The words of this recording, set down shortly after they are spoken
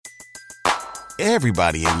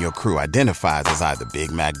Everybody in your crew identifies as either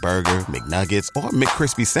Big Mac Burger, McNuggets, or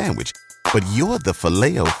McCrispy Sandwich. But you're the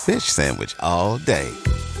Filet-O-Fish Sandwich all day.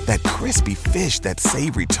 That crispy fish, that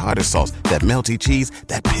savory tartar sauce, that melty cheese,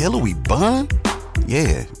 that pillowy bun.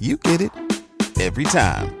 Yeah, you get it. Every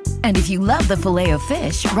time. And if you love the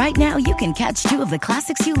Filet-O-Fish, right now you can catch two of the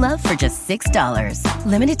classics you love for just $6.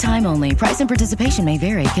 Limited time only. Price and participation may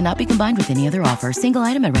vary. Cannot be combined with any other offer. Single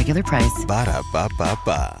item at regular price.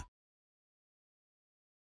 Ba-da-ba-ba-ba.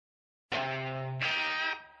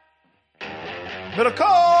 Middle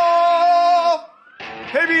call!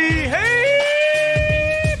 Baby,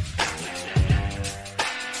 hey!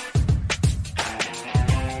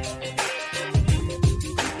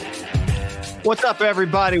 What's up,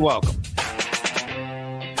 everybody? Welcome.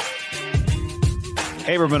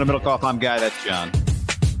 Hey, we're Middle Call. I'm Guy. That's John.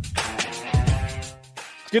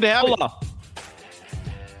 It's good to have you.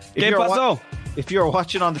 If you're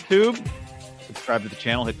watching on the tube, subscribe to the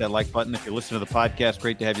channel, hit that like button. If you're listening to the podcast,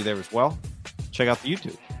 great to have you there as well. Check out the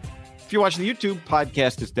YouTube. If you're watching the YouTube,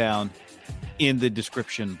 podcast is down in the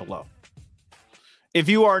description below. If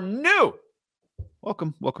you are new,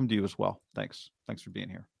 welcome to you as well. Thanks for being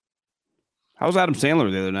here. How was Adam Sandler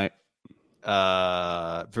the other night?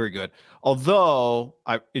 Very good. Although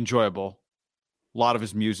enjoyable. A lot of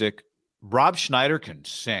his music. Rob Schneider can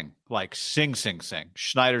sing, like sing.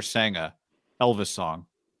 Schneider sang a Elvis song.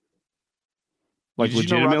 Like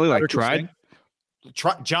legitimately, like tried.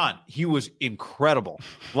 John, he was incredible,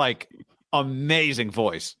 like amazing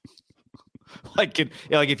voice. like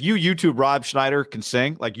if you YouTube Rob Schneider can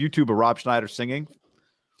sing, like YouTube a Rob Schneider singing,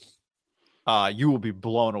 you will be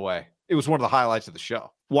blown away. It was one of the highlights of the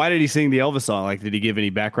show. Why did he sing the Elvis song? Like, did he give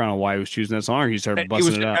any background on why he was choosing that song, or he started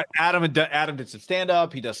busting it up? Adam did some stand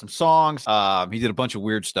up. He does some songs. He did a bunch of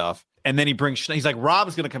weird stuff, and then he's like,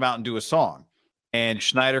 Rob's going to come out and do a song, and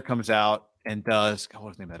Schneider comes out and does what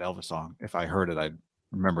was the name of that Elvis song? If I heard it, I'd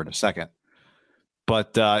remember in a second.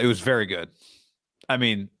 But it was very good. I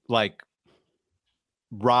mean, like,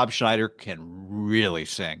 Rob Schneider can really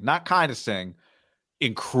sing. Not kind of sing.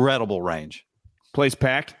 Incredible range. Place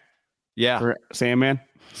packed. Yeah. For Sandman.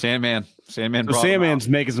 So Sandman's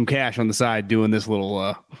making some cash on the side doing this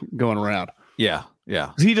little going around. Yeah.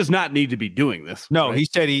 He does not need to be doing this. No, right? He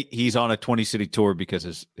said he's on a 20-city tour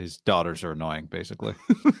because his daughters are annoying, basically.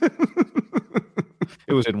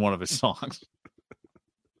 It was in one of his songs.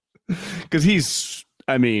 Because he's,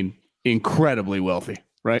 incredibly wealthy,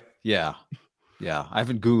 right? Yeah. I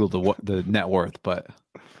haven't Googled the net worth, but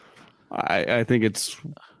I think it's,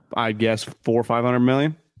 I guess, 400 or 500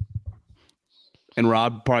 million. And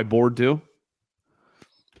Rob probably bored too.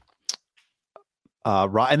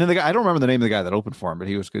 And then the guy, I don't remember the name of the guy that opened for him, but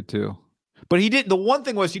he was good too. But he didn't. The one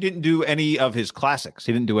thing was he didn't do any of his classics.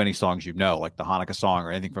 He didn't do any songs like the Hanukkah song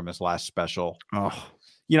or anything from his last special. Oh,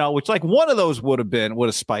 which like one of those would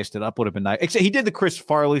have spiced it up, would have been nice. Except he did the Chris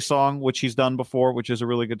Farley song, which he's done before, which is a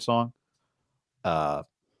really good song. But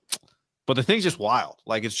the thing's just wild.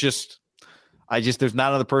 Like there's not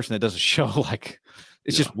another person that does a show like.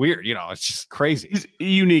 It's just weird, it's just crazy. He's a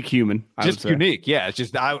unique human. Just unique. Yeah. It's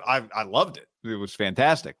just, I loved it. It was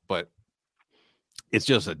fantastic, but it's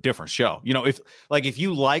just a different show. If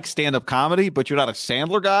you like stand-up comedy, but you're not a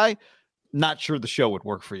Sandler guy, not sure the show would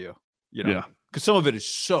work for you, Yeah. Because some of it is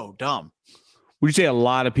so dumb. Would you say a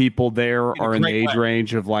lot of people there are in the age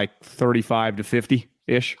range of like 35 to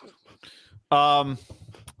 50-ish?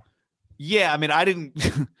 Yeah. I didn't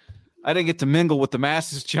get to mingle with the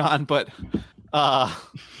masses, John, but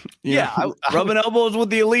rubbing elbows with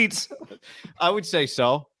the elites. I would say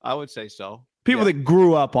so. People that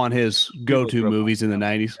grew up on his go-to movies in the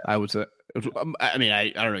 90s, I would say.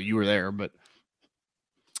 I don't know. You were there, but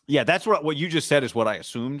yeah, that's what you just said is what I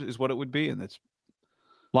assumed is what it would be, and that's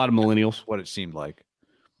a lot of millennials. What it seemed like.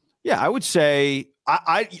 Yeah, I would say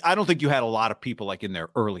I don't think you had a lot of people like in their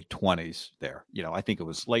early 20s there. I think it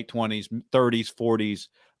was late 20s, 30s, 40s.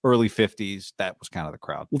 Early 50s, that was kind of the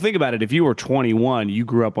crowd. Well, think about it. If you were 21, you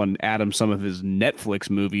grew up on some of his Netflix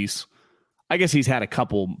movies. I guess he's had a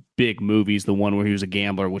couple big movies. The one where he was a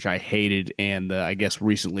gambler, which I hated, and I guess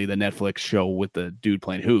recently the Netflix show with the dude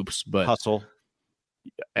playing hoops. But Hustle.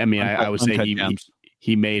 I would say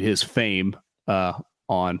he made his fame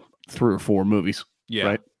on 3 or 4 movies. Yeah,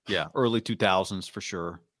 right? Yeah, early 2000s for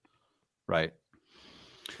sure. Right.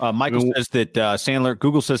 Michael says that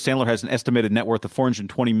Google says Sandler has an estimated net worth of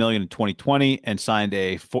 $420 million in 2020 and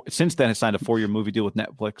since then has signed a 4-year movie deal with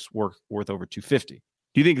Netflix worth over $250. Do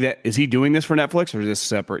you think is he doing this for Netflix or is this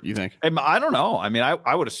separate, you think? I don't know.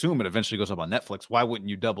 I would assume it eventually goes up on Netflix. Why wouldn't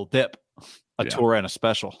you double dip a tour and a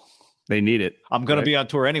special? They need it. I'm going to be on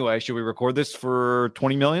tour anyway. Should we record this for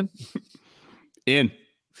 $20 million? In.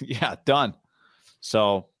 Yeah, done.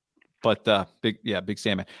 So, but big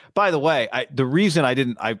Sandman. By the way, the reason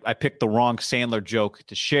I picked the wrong Sandler joke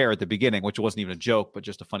to share at the beginning, which wasn't even a joke, but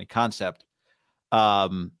just a funny concept.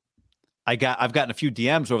 I've gotten a few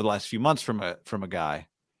DMs over the last few months from a guy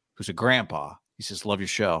who's a grandpa. He says, "Love your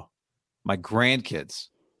show. My grandkids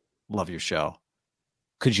love your show.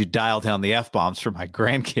 Could you dial down the F-bombs for my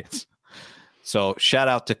grandkids?" So shout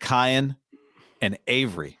out to Kyan and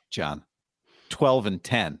Avery, John, 12 and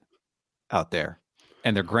 10 out there,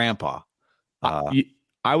 and their grandpa.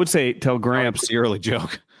 I would say tell Gramps the early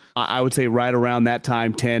joke. I would say right around that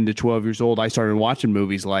time, 10 to 12 years old, I started watching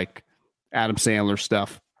movies like Adam Sandler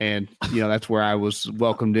stuff. And, that's where I was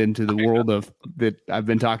welcomed into the world of that I've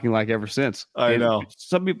been talking like ever since. I know.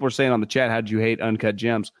 Some people were saying on the chat, how did you hate Uncut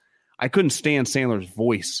Gems? I couldn't stand Sandler's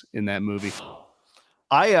voice in that movie.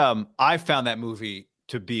 I found that movie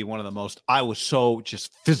to be one of the most, I was so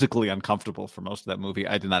just physically uncomfortable for most of that movie.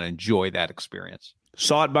 I did not enjoy that experience.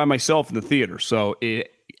 Saw it by myself in the theater. So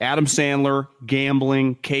Adam Sandler,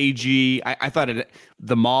 gambling, KG. I thought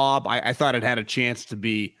The Mob. I thought it had a chance to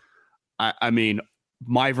be,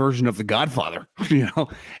 my version of The Godfather,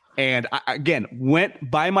 And I, again, went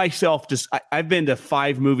by myself. I've been to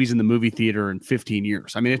 5 movies in the movie theater in 15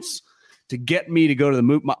 years. I mean, it's to get me to go to the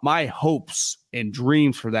movie. My hopes and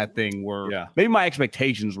dreams for that thing were maybe my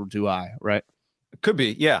expectations were too high, right? It could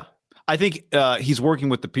be, yeah. I think he's working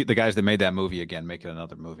with the guys that made that movie again, making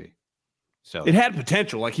another movie. So it had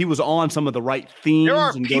potential. Like he was on some of the right themes. There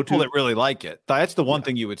are people that really like it. That's the one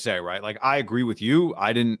thing you would say, right? Like I agree with you.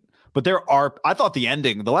 I didn't, but I thought the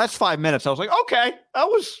ending, the last 5 minutes, I was like, okay, that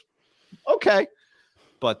was okay.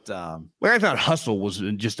 But I thought Hustle was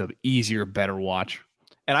just an easier, better watch.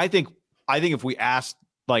 And I think if we asked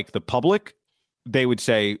like the public, they would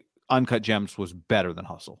say Uncut Gems was better than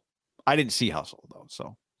Hustle. I didn't see Hustle though,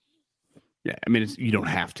 so yeah. I mean, you don't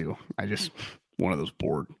have to. I just one of those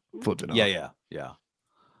bored flipped it on. Yeah.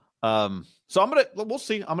 So we'll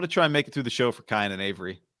see. I'm gonna try and make it through the show for Kyan and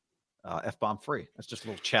Avery. F-bomb free. That's just a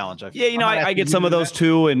little challenge. I get some of those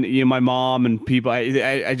too, and my mom and people.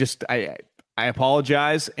 I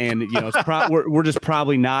apologize, and it's we're just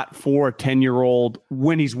probably not for a 10-year-old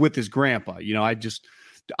when he's with his grandpa.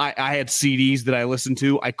 I had CDs that I listened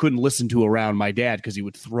to. I couldn't listen to around my dad because he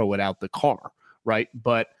would throw it out the car, right?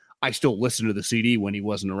 But I still listened to the CD when he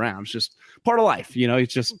wasn't around. It's just part of life,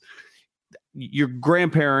 It's just your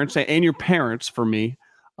grandparents and your parents for me.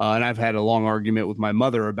 And I've had a long argument with my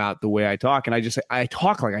mother about the way I talk, and I just say I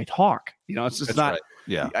talk like I talk. It's just not. Right.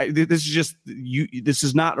 Yeah, this is just you. This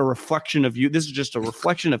is not a reflection of you. This is just a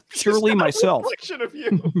reflection of purely myself. Reflection of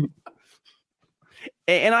you.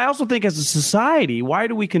 And I also think, as a society, why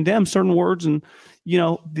do we condemn certain words and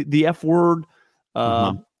the F word,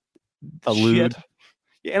 allude?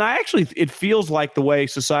 And it feels like the way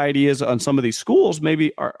society is on some of these schools.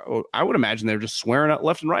 Maybe I would imagine they're just swearing out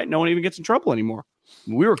left and right. No one even gets in trouble anymore.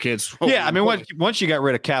 We were kids. Yeah, I mean, once you got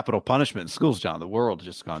rid of capital punishment in schools, John, the world has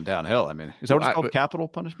just gone downhill. I mean, is that what it's called? Capital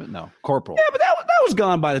punishment? No, corporal. Yeah, but that was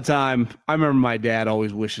gone by the time. I remember my dad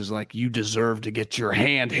always wishes like you deserve to get your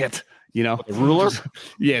hand hit. The ruler.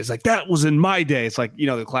 Yeah, it's like that was in my day. It's like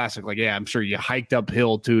the classic. Like, yeah, I'm sure you hiked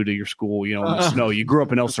uphill too to your school. In the snow. You grew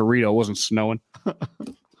up in El Cerrito. It wasn't snowing.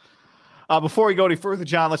 Before we go any further,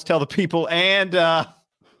 John, let's tell the people and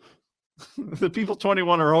the people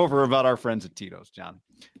 21 or over about our friends at Tito's, John.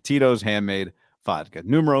 Tito's handmade vodka.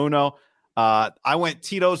 Numero uno. I went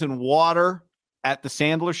Tito's and water at the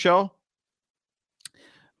Sandler show.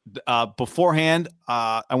 Beforehand,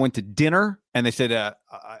 I went to dinner and they said,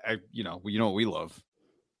 you know what we love?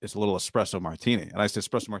 It's a little espresso martini. And I said,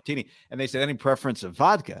 espresso martini. And they said, any preference of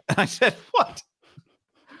vodka? And I said, what?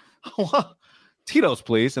 Tito's,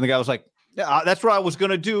 please. And the guy was like, yeah, that's what I was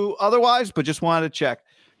going to do otherwise, but just wanted to check.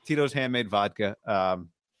 Tito's handmade vodka.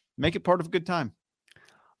 Make it part of a good time.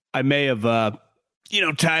 I may have,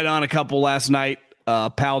 tied on a couple last night,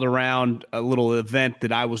 palled around a little event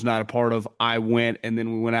that I was not a part of. I went, and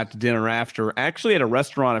then we went out to dinner after. Actually, at a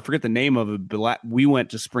restaurant, I forget the name of it, but we went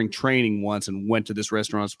to spring training once and went to this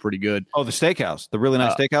restaurant. It's pretty good. Oh, the steakhouse, the really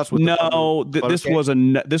nice steakhouse.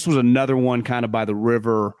 This was another one kind of by the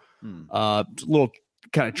river. A little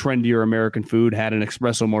kind of trendier American food. Had an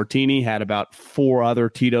espresso martini. Had about 4 other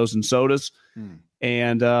Tito's and sodas.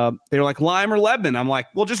 And they were like lime or lemon. I'm like,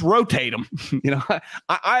 well, just rotate them.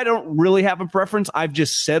 I don't really have a preference. I've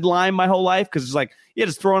just said lime my whole life because it's like, yeah,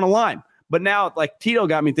 just throw in a lime. But now, like Tito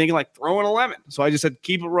got me thinking, like throw in a lemon. So I just said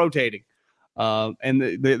keep it rotating.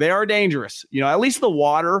 And they are dangerous. At least the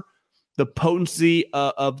water, the potency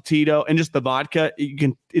of Tito, and just the vodka,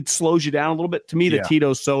 it slows you down a little bit. To me, the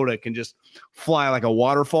Tito soda can just fly like a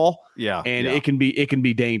waterfall. Yeah. And it can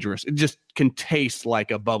be dangerous. It just can taste like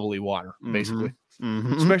a bubbly water, basically.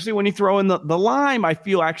 Mm-hmm. Especially when you throw in the lime, I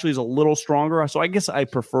feel actually is a little stronger. So I guess I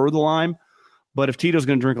prefer the lime. But if Tito's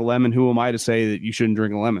going to drink a lemon, who am I to say that you shouldn't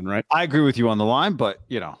drink a lemon, right? I agree with you on the lime, but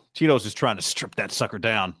Tito's is trying to strip that sucker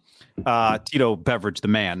down. Tito Beverage, the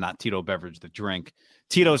man, not Tito Beverage, the drink.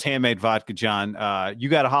 Tito's handmade vodka, John. You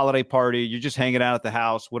got a holiday party. You're just hanging out at the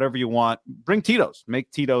house, whatever you want. Bring Tito's.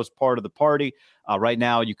 Make Tito's part of the party. Right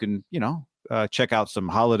now, you can, check out some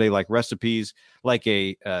holiday-like recipes, like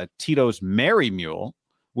a Tito's Merry Mule,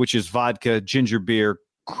 which is vodka, ginger beer,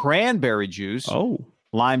 cranberry juice,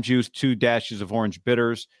 lime juice, 2 dashes of orange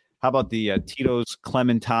bitters. How about the Tito's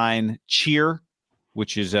Clementine Cheer,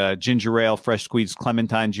 which is ginger ale, fresh squeezed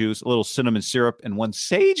clementine juice, a little cinnamon syrup, and 1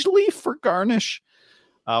 sage leaf for garnish.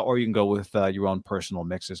 Or you can go with your own personal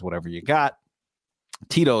mixes, whatever you got.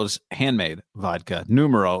 Tito's handmade vodka,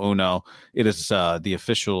 numero uno. It is the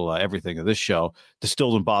official everything of this show.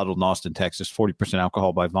 Distilled and bottled in Austin, Texas. 40%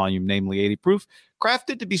 alcohol by volume, namely 80 proof.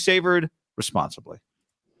 Crafted to be savored responsibly.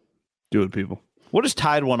 Do it, people. What does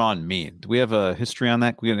tied one on mean? Do we have a history on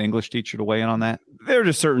that? Can we get an English teacher to weigh in on that? There are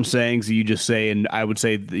just certain sayings that you just say, and I would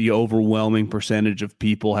say the overwhelming percentage of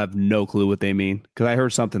people have no clue what they mean. Because I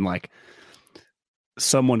heard something like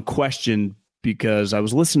someone questioned because I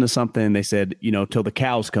was listening to something and they said, till the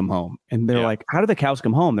cows come home. And they're like, how do the cows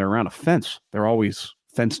come home? They're around a fence. They're always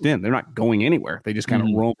fenced in. They're not going anywhere. They just kind of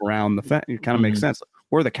roam around the fence. It kind of makes sense.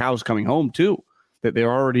 Where are the cows coming home to? That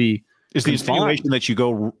they're already... Is the insinuation that you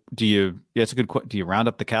go? It's a good question. Do you round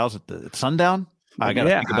up the cows at sundown? I got to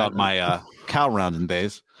think about my cow rounding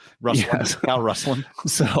days. Cow rustling.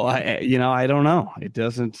 So I don't know. It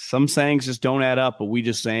doesn't. Some sayings just don't add up, but we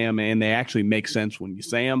just say them, and they actually make sense when you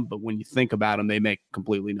say them. But when you think about them, they make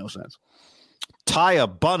completely no sense. Tie a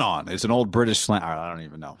bun on is an old British slang. I don't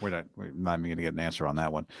even know. We're not even going to get an answer on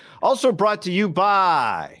that one. Also brought to you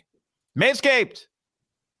by Manscaped.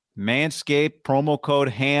 Manscaped, promo code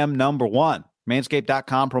HAM1.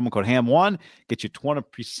 Manscaped.com, promo code HAM1. Get you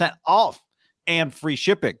 20% off and free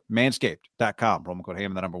shipping. Manscaped.com, promo code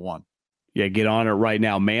HAM1. Yeah, get on it right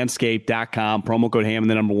now. Manscaped.com, promo code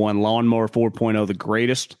HAM1. Lawnmower 4.0, the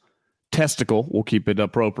greatest testicle, we'll keep it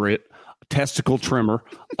appropriate, testicle trimmer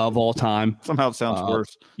of all time. Somehow it sounds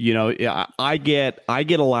worse. I get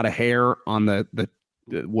a lot of hair on the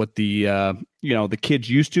kids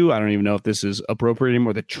used to. I don't even know if this is appropriate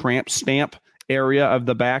anymore. The tramp stamp area of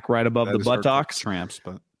the back, right above the buttocks. Tramps,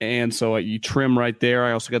 and so you trim right there.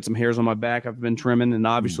 I also got some hairs on my back I've been trimming, and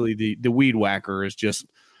obviously the weed whacker is just.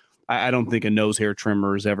 I don't think a nose hair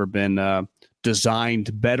trimmer has ever been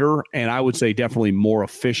designed better, and I would say definitely more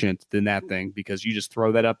efficient than that thing, because you just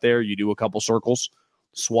throw that up there, you do a couple circles,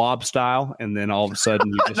 swab style, and then all of a sudden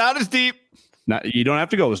you just not as deep. You don't have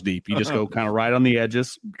to go as deep. You just go kind of right on the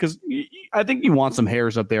edges, because I think you want some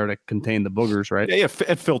hairs up there to contain the boogers, right? Yeah,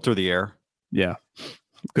 and filter the air. Yeah,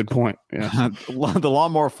 good point. Yeah, the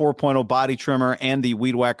Lawnmower 4.0 body trimmer and the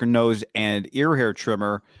Weed Whacker nose and ear hair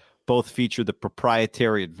trimmer both feature the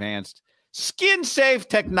proprietary advanced skin-safe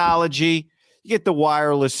technology. You get the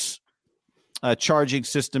wireless charging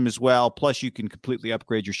system as well. Plus, you can completely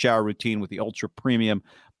upgrade your shower routine with the ultra premium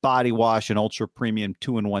body wash and ultra premium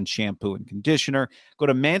 2-in-1 shampoo and conditioner. Go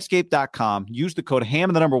to manscaped.com. Use the code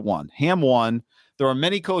HAM1, HAM1. There are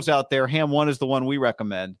many codes out there. HAM1 is the one we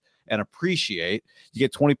recommend and appreciate. You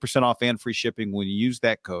get 20% off and free shipping when you use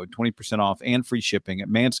that code. 20% off and free shipping at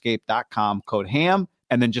manscaped.com. Code HAM,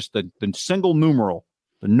 and then just the single numeral,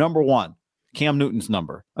 the number 1, Cam Newton's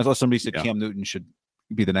number. I thought somebody said Cam Newton should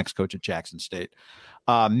be the next coach at Jackson State.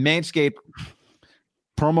 Manscaped,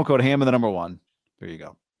 promo code HAM1. There you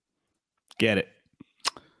go. Get it.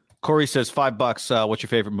 Corey says $5. What's your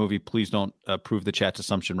favorite movie? Please don't prove the chat's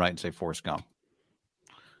assumption right and say Forrest Gump.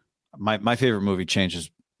 My favorite movie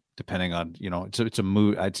changes depending on, it's a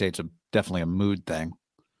mood. I'd say it's definitely a mood thing.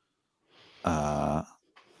 Hard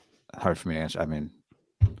for me to answer. I mean,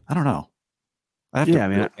 I don't know. I have to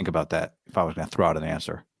really think about that if I was going to throw out an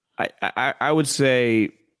answer. I would say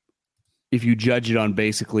if you judge it on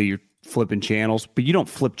basically you're flipping channels, but you don't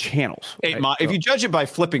flip channels. 8 Mile. If you judge it by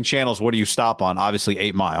flipping channels, what do you stop on? Obviously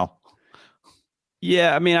 8 Mile.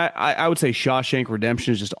 Yeah, I mean, I would say Shawshank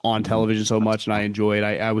Redemption is just on television so much, and I enjoy it.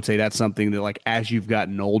 I would say that's something that, like, as you've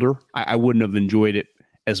gotten older, I wouldn't have enjoyed it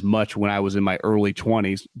as much when I was in my early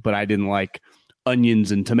 20s, but I didn't like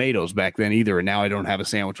onions and tomatoes back then either, and now I don't have a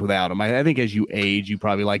sandwich without them. I think as you age, you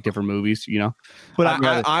probably like different movies, But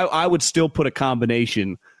I would still put a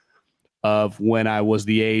combination of when I was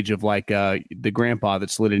the age of, like, the grandpa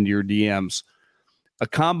that slid into your DMs, a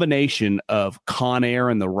combination of Con Air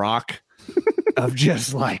and The Rock, of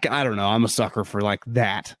just, like, I don't know, I'm a sucker for, like,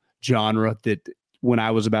 that genre that when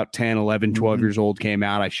I was about 10, 11, 12 years old came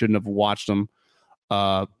out. I shouldn't have watched them.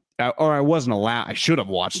 Or I wasn't allowed. I should have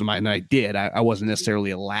watched them, and I did. I wasn't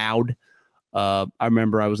necessarily allowed. I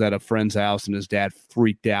remember I was at a friend's house, and his dad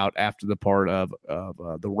freaked out after the part of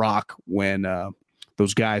The Rock when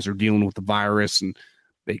those guys are dealing with the virus and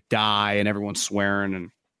they die and everyone's swearing.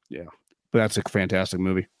 And yeah, but that's a fantastic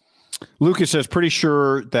movie. Lucas says, pretty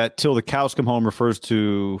sure that Till the Cows Come Home refers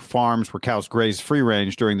to farms where cows graze free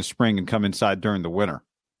range during the spring and come inside during the winter.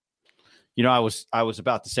 You know, I was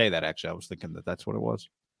about to say that, actually. I was thinking that that's what it was.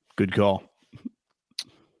 Good call.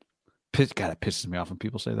 God, it pisses me off when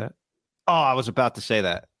people say that. Oh, I was about to say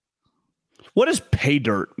that. What does pay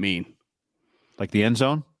dirt mean? Like the end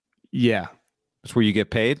zone? Yeah. That's where you get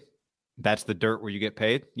paid? That's the dirt where you get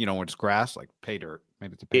paid? You know, when it's grass, like pay dirt.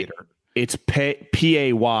 Maybe it's a pay dirt. It's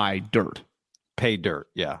P-A-Y dirt. Pay dirt,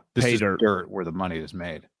 yeah. This pay is dirt where the money is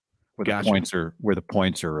made. Where gotcha. the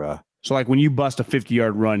points are So like when you bust a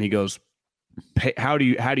 50-yard run, he goes, how do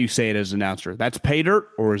you say it as an announcer? That's pay dirt,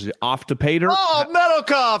 or is it off to pay dirt? Oh,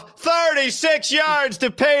 Meadowcoff, 36 yards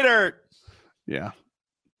to pay dirt. Yeah.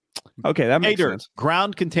 Okay, that makes sense.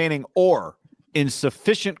 Ground containing ore in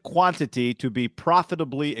sufficient quantity to be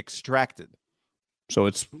profitably extracted. So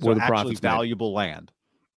it's where the profit's valuable land.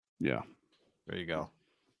 Yeah. There you go.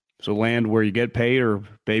 So land where you get paid or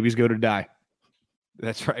babies go to die.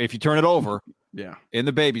 That's right. If you turn it over yeah, in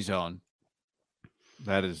the baby zone,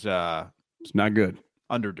 that is it's not good.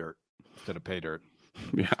 Under dirt instead of pay dirt.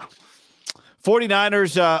 Yeah.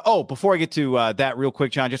 49ers. Before I get to that real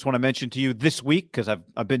quick, John, I just want to mention to you this week, because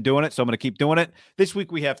I've been doing it, so I'm going to keep doing it. This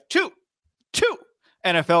week we have two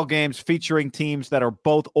NFL games featuring teams that are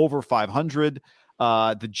both over 500.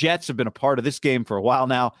 The Jets have been a part of this game for a while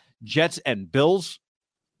now. Jets and Bills.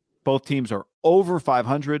 Both teams are over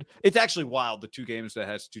 500. It's actually wild, the two games that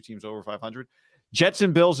has two teams over 500. Jets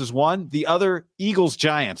and Bills is one. The other, Eagles,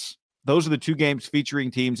 Giants. Those are the two games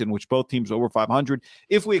featuring teams in which both teams are over 500.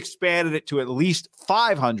 If we expanded it to at least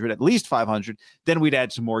 500, then we'd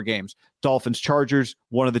add some more games. Dolphins, Chargers,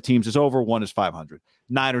 one of the teams is over, one is 500.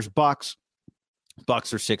 Niners, Bucks.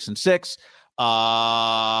 Bucks are 6-6.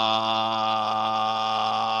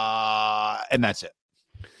 And that's it.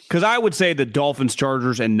 Because I would say the Dolphins,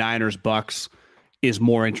 Chargers, and Niners, Bucks is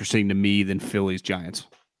more interesting to me than Phillies, Giants.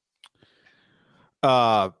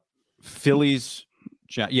 Phillies,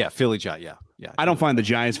 Philly, Giants, yeah. I don't find the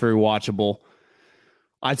Giants very watchable.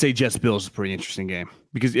 I'd say Jets Bills is a pretty interesting game,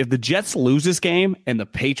 because if the Jets lose this game and the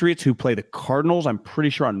Patriots, who play the Cardinals, I'm pretty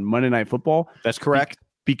sure on Monday Night Football. That's correct.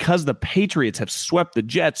 Because the Patriots have swept the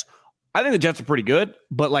Jets, I think the Jets are pretty good,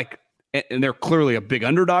 but and they're clearly a big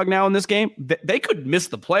underdog now in this game. They could miss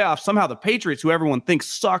the playoffs. Somehow the Patriots, who everyone thinks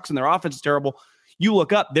sucks and their offense is terrible, you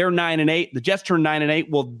look up, they're 9-8. The Jets turn 9-8.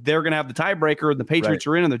 Well, they're going to have the tiebreaker, and the Patriots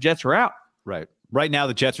are in, and the Jets are out. Right. Right now,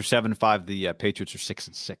 the Jets are 7-5. The Patriots are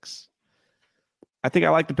 6-6. I think I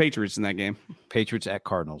like the Patriots in that game. Patriots at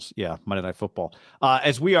Cardinals. Yeah, Monday Night Football.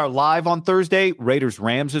 As we are live on Thursday,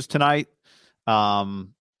 Raiders-Rams is tonight.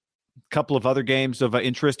 Couple of other games of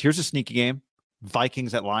interest. Here's a sneaky game.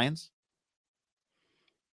 Vikings at Lions.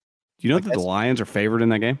 Do you know that the Lions are favored in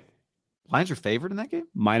that game? Lions are favored in that game?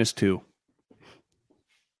 -2.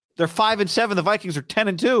 They're 5-7. The Vikings are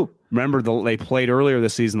 10-2. Remember, they played earlier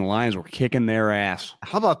this season. The Lions were kicking their ass.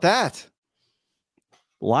 How about that?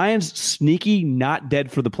 Lions sneaky, not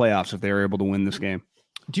dead for the playoffs if they were able to win this game.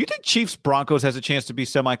 Do you think Chiefs Broncos has a chance to be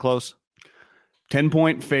semi-close?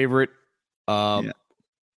 10-point favorite.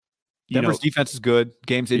 Denver's defense is good.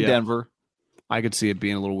 Game's in Denver. I could see it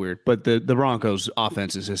being a little weird, but the Broncos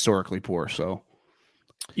offense is historically poor. So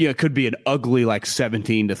it could be an ugly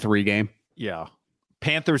 17-3 game. Yeah.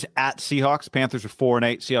 Panthers at Seahawks. Panthers are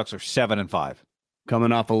 4-8. Seahawks are 7-5.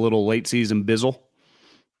 Coming off a little late season bizzle,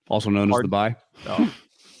 also known as the bye. Oh.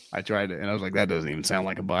 I tried it and I was like, that doesn't even sound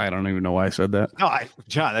like a bye. I don't even know why I said that. No,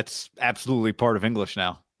 John, that's absolutely part of English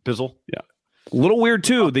now. Bizzle. Yeah. A little weird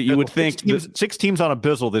too that you would think six teams on a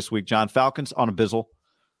bizzle this week, John. Falcons on a bizzle.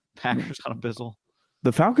 Packers on a bizzle.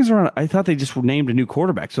 The Falcons are on. I thought they just named a new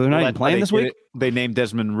quarterback, so they're not even playing this week. They named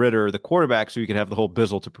Desmond Ridder the quarterback, so you could have the whole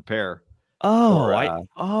bizzle to prepare.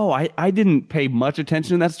 I didn't pay much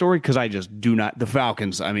attention to that story because I just do not. The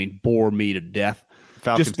Falcons, bore me to death.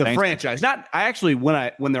 Falcons, just the franchise.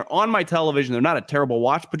 When they're on my television, they're not a terrible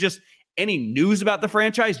watch, but just any news about the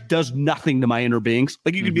franchise does nothing to my inner beings.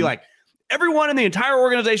 Like you could be like, everyone in the entire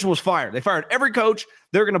organization was fired. They fired every coach.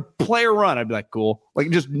 They're going to play or run. I'd be like, cool.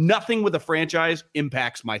 Just nothing with the franchise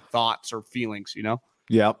impacts my thoughts or feelings,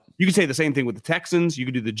 Yeah. You could say the same thing with the Texans. You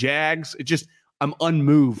could do the Jags. It just, I'm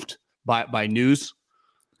unmoved by news.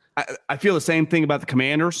 I feel the same thing about the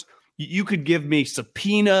Commanders. You could give me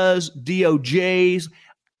subpoenas, DOJs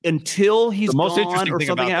until he's The most gone interesting or thing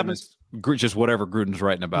something about happens. just whatever Gruden's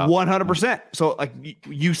writing about. 100%. So like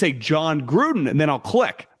you say John Gruden, and then I'll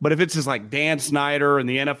click. But if it's just like Dan Snyder and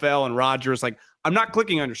the NFL and Rodgers, like I'm not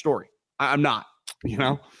clicking on your story. I'm not. You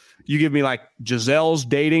know, you give me like Giselle's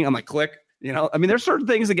dating, I'm like click. You know, I mean, there's certain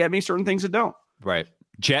things that get me, certain things that don't. Right.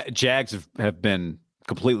 Jags have been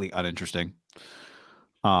completely uninteresting.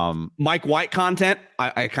 Mike White content,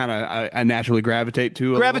 I naturally gravitate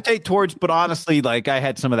to. Towards, but honestly, like I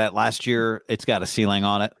had some of that last year. It's got a ceiling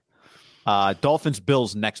on it. Dolphins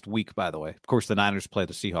Bills next week, by the way. Of course, the Niners play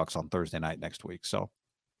the Seahawks on Thursday night next week. So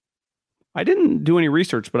I didn't do any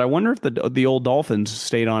research, but I wonder if the old Dolphins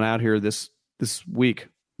stayed on out here this week.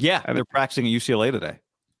 Yeah, they're practicing at UCLA today.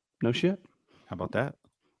 No shit. How about that?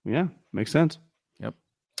 Yeah, makes sense. Yep.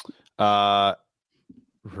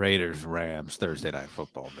 Raiders Rams Thursday night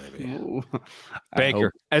football, baby. Ooh,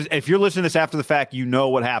 Baker. If you're listening to this after the fact, you know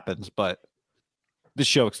what happens, but this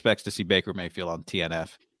show expects to see Baker Mayfield on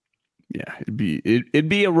TNF. Yeah, it'd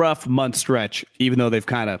be a rough month stretch, even though they've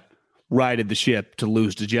kind of righted the ship to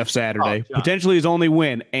lose to Jeff Saturday, potentially his only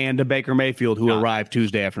win, and to Baker Mayfield, who arrived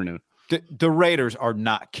Tuesday afternoon. The Raiders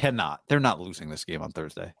they're not losing this game on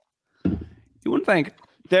Thursday. You wouldn't think.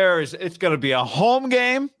 It's going to be a home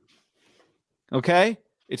game. Okay.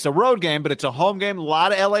 It's a road game, but it's a home game. A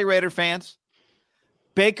lot of LA Raider fans.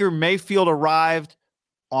 Baker Mayfield arrived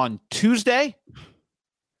on Tuesday.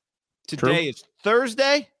 Today is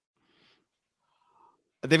Thursday.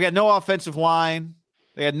 They've got no offensive line.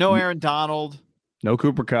 They had no Aaron Donald. No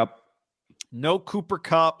Cooper Kupp.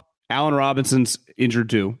 Allen Robinson's injured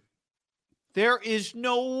too. There is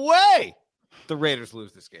no way the Raiders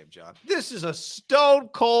lose this game, John. This is a stone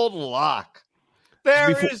cold lock.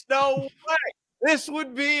 There is no way. This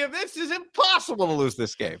is impossible to lose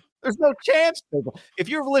this game. There's no chance. If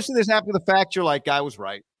you're listening to this after the fact, you're like, guy was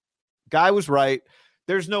right.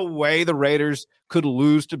 There's no way the Raiders could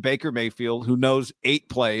lose to Baker Mayfield, who knows 8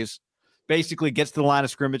 plays, basically gets to the line of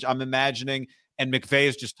scrimmage, I'm imagining, and McVay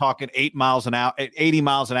is just talking 80 miles an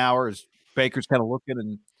hour as Baker's kind of looking,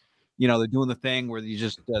 and they're doing the thing where you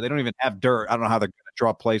just they don't even have dirt. I don't know how they're going to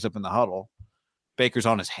draw plays up in the huddle. Baker's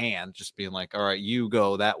on his hand, just being like, all right, you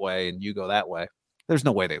go that way and you go that way. There's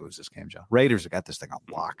no way they lose this game, John. Raiders have got this thing on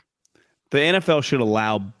lock. The NFL should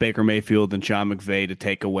allow Baker Mayfield and Sean McVay to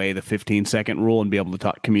take away the 15-second rule and be able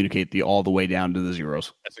to communicate all the way down to the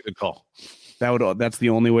zeros. That's a good call. That's the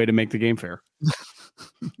only way to make the game fair.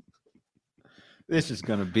 This is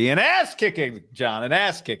going to be an ass kicking, John, an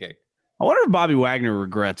ass kicking. I wonder if Bobby Wagner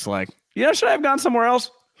regrets, should I have gone somewhere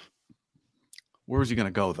else? Where was he going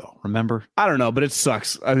to go, though? Remember? I don't know, but it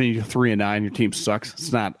sucks. I mean, you're 3-9. Your team sucks.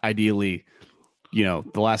 It's not ideally, the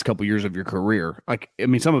last couple years of your career.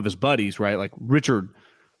 Some of his buddies, right? Like Richard,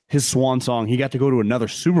 his swan song, he got to go to another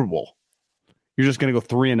Super Bowl. You're just going to go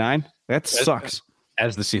 3-9? That sucks.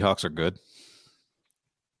 As the Seahawks are good.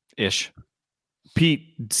 Ish.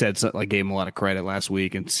 Pete said something, gave him a lot of credit last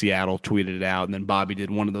week, and Seattle tweeted it out, and then Bobby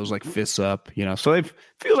did one of those fists up, so they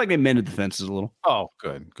feel like they mended the fences a little. Oh,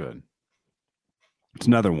 good. It's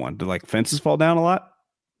another one. Do fences fall down a lot?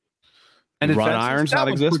 And wrought irons not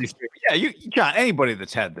exist? Yeah, John, anybody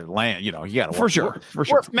that's had the land, you got to for sure.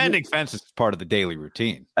 Mending fences is part of the daily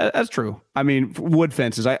routine. That's true. I mean, wood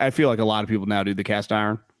fences, I feel like a lot of people now do the cast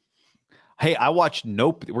iron. Hey, I watched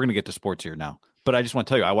Nope. We're going to get to sports here now. But I just want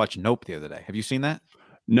to tell you, I watched Nope the other day. Have you seen that?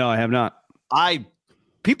 No, I have not. I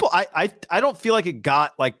don't feel like it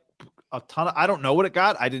got a ton of, I don't know what it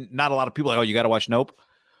got. Not a lot of people you got to watch Nope.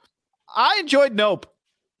 I enjoyed Nope.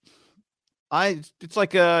 It's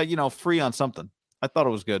like free on something. I thought it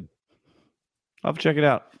was good. I'll check it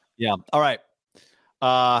out. Yeah. All right.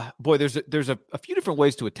 Boy, there's a few different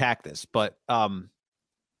ways to attack this, but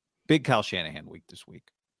big Kyle Shanahan week this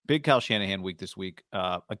week.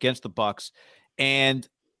 Against the Bucs. And,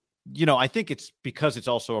 I think it's because it's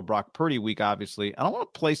also a Brock Purdy week, obviously. I don't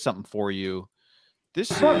want to play something for you. This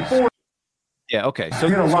is yeah, okay. So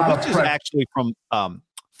this is actually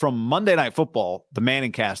from Monday Night Football, the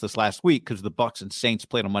Manning cast this last week, because the Bucs and Saints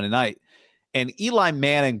played on Monday night. And Eli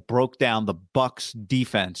Manning broke down the Bucs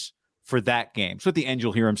defense for that game. So at the end,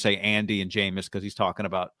 you'll hear him say Andy and Jameis because he's talking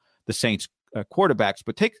about the Saints quarterbacks.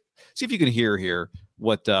 But see if you can hear here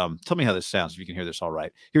what. Tell me how this sounds if you can hear this all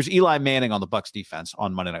right. Here's Eli Manning on the Bucs defense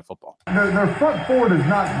on Monday Night Football. Their front four does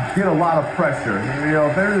not get a lot of pressure.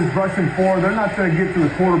 If they're just rushing forward, they're not going to get to the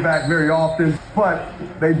quarterback very often. But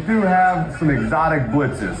they do have some exotic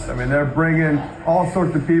blitzes. I mean, they're bringing all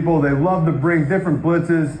sorts of people. They love to bring different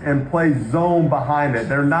blitzes and play zone behind it.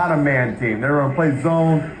 They're not a man team. They're going to play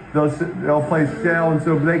zone. They'll play shell, and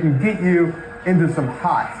so they can get you into some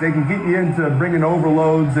hots. They can get you into bringing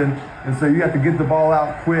overloads, and so you have to get the ball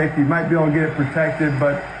out quick. You might be able to get it protected,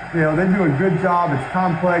 but they do a good job. It's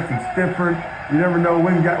complex. It's different. You never know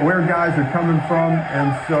where guys are coming from,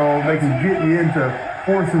 and so they can get you into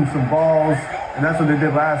forcing some balls, and that's what they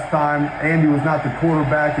did last time. Andy was not the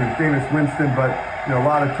quarterback. It was Jameis Winston, but a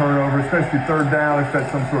lot of turnover, especially third down.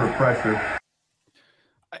 Expect some sort of pressure.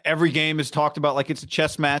 Every game is talked about like it's a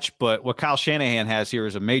chess match, but what Kyle Shanahan has here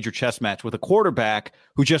is a major chess match with a quarterback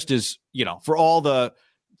who just is, for all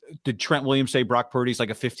did Trent Williams say Brock Purdy's like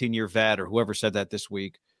a 15-year vet, or whoever said that this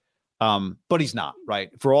week? But he's not, right?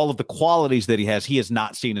 For all of the qualities that he has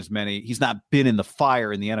not seen as many. He's not been in the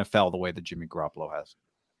fire in the NFL the way that Jimmy Garoppolo has.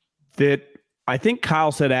 That I think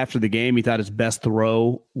Kyle said after the game he thought his best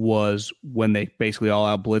throw was when they basically all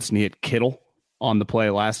out blitzed and he hit Kittle on the play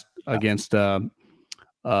last against who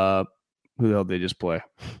the hell did they just play?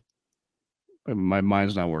 My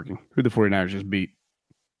mind's not working. Who the 49ers just beat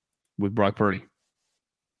with Brock Purdy?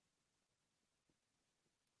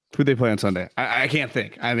 Who they play on Sunday? I can't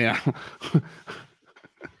think. I mean,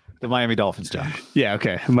 the Miami Dolphins, John. Yeah,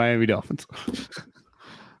 okay. Miami Dolphins.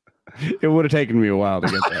 It would have taken me a while to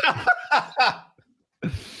get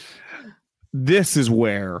that. This is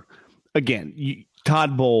where, again,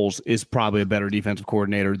 Todd Bowles is probably a better defensive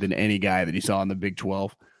coordinator than any guy that he saw in the Big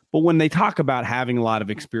 12. But when they talk about having a lot of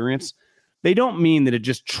experience, they don't mean that it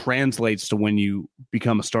just translates to when you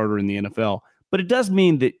become a starter in the NFL. But it does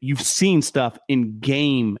mean that you've seen stuff in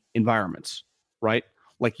game environments, right?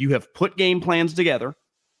 Like you have put game plans together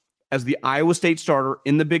as the Iowa State starter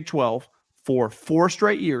in the Big 12 for 4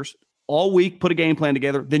 straight years, all week, put a game plan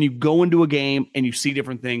together. Then you go into a game and you see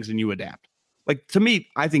different things and you adapt. Like, to me,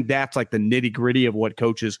 I think that's like the nitty gritty of what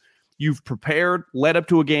coaches, you've prepared, led up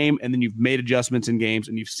to a game, and then you've made adjustments in games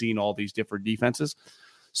and you've seen all these different defenses.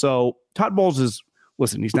 So Todd Bowles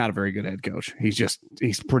listen, he's not a very good head coach.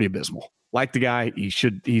 He's pretty abysmal. Like the guy,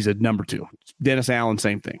 he's a number 2. Dennis Allen,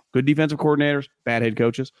 same thing. Good defensive coordinators, bad head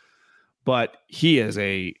coaches. But he is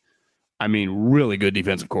really good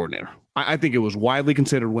defensive coordinator. I think it was widely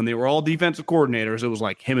considered when they were all defensive coordinators, it was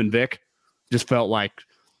like him and Vic just felt like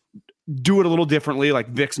do it a little differently. Like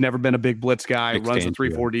Vic's never been a big blitz guy, runs a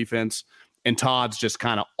 3-4 defense, and Todd's just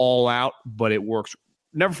kind of all out, but it works.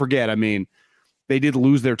 Never forget, they did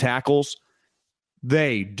lose their tackles.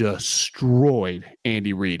 They destroyed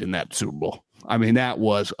Andy Reid in that Super Bowl. That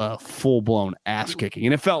was a full-blown ass kicking.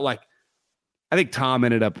 And it felt like, I think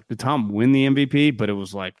did Tom win the MVP? But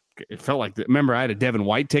it felt like, remember, I had a Devin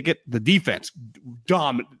White ticket. The defense,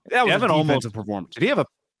 that was Devin a defensive performance. Did he have a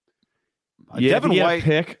Devin White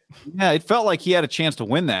pick? Yeah, it felt like he had a chance to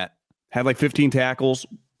win that. Had like 15 tackles.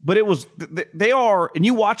 But it was, they are, and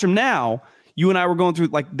you watch them now, you and I were going through,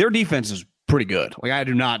 like, their defense is pretty good. Like, I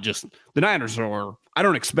do not just, the Niners I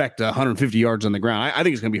don't expect 150 yards on the ground. I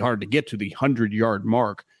think it's going to be hard to get to the 100-yard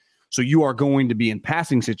mark. So you are going to be in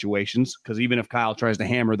passing situations, because even if Kyle tries to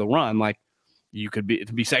hammer the run, like, it'd be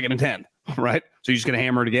 2nd and 10, right? So you're just going to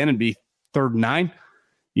hammer it again and be 3rd and 9,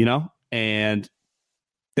 and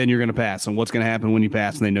then you're going to pass. And what's going to happen when you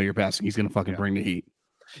pass and they know you're passing? He's going to fucking bring the heat.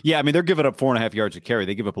 Yeah, they're giving up 4.5 yards a carry.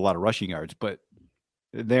 They give up a lot of rushing yards, but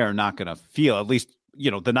they are not going to feel, at least,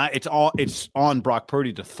 it's on Brock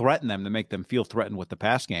Purdy to threaten them, to make them feel threatened with the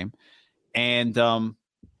pass game, and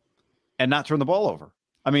not turn the ball over.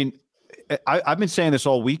 I've been saying this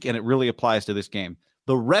all week, and it really applies to this game.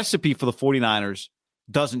 The recipe for the 49ers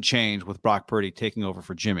doesn't change with Brock Purdy taking over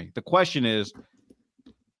for Jimmy. The question is,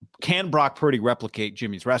 can Brock Purdy replicate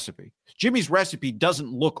Jimmy's recipe? Jimmy's recipe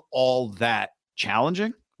doesn't look all that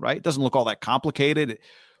challenging, right? It doesn't look all that complicated.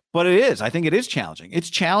 But it is. I think it is challenging. It's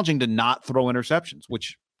challenging to not throw interceptions,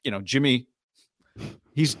 which, Jimmy,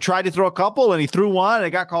 he's tried to throw a couple and he threw one and it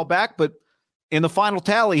got called back. But in the final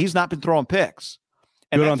tally, he's not been throwing picks.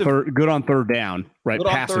 And good on third down, right?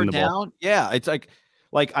 Passing the ball. Yeah. It's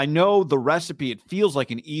like I know the recipe, it feels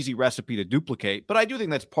like an easy recipe to duplicate, but I do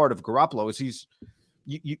think that's part of Garoppolo is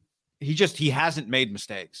he hasn't made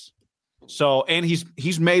mistakes. So, and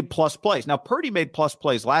he's made plus plays. Now, Purdy made plus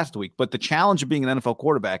plays last week, but the challenge of being an NFL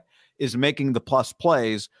quarterback is making the plus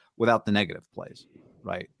plays without the negative plays,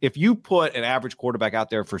 right? If you put an average quarterback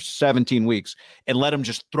out there for 17 weeks and let him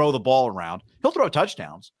just throw the ball around, he'll throw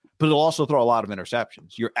touchdowns, but he'll also throw a lot of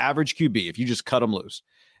interceptions. Your average QB, if you just cut him loose.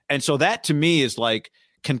 And so that to me is like,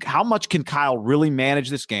 how much can Kyle really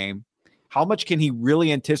manage this game? How much can he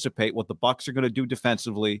really anticipate what the Bucs are going to do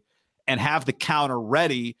defensively and have the counter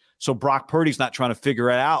ready so Brock Purdy's not trying to figure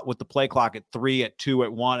it out with the play clock at 3, at 2,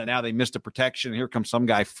 at 1, and now they missed a protection, and here comes some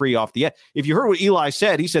guy free off the edge. If you heard what Eli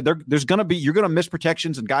said, he said you're going to miss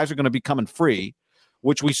protections and guys are going to be coming free.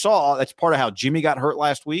 which we saw. That's part of how Jimmy got hurt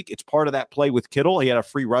last week. It's part of that play with Kittle. He had a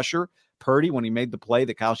free rusher, Purdy, when he made the play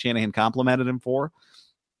that Kyle Shanahan complimented him for.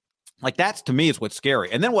 Like, that's, to me, is what's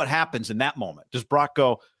scary. And then what happens in that moment? Does Brock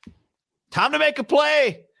go, time to make a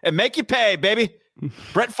play and make you pay, baby?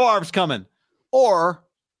 Brett Favre's coming. Or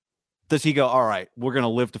does he go, all right, we're going to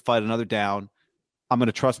live to fight another down. I'm going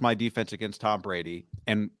to trust my defense against Tom Brady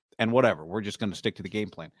and whatever. We're just going to stick to the game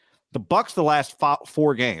plan. The Bucs the last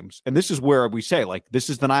 4 games, and this is where we say, like, this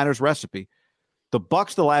is the Niners recipe. The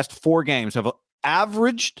Bucs the last 4 games have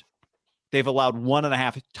averaged, they've allowed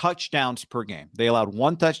 1.5 touchdowns per game. They allowed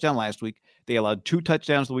 1 touchdown last week. They allowed 2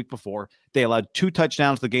 touchdowns the week before. They allowed 2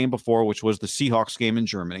 touchdowns the game before, which was the Seahawks game in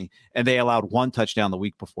Germany. And they allowed 1 touchdown the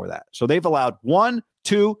week before that. So they've allowed 1,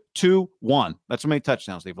 2, 2, 1. That's how many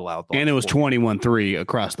touchdowns they've allowed. And it was 21-3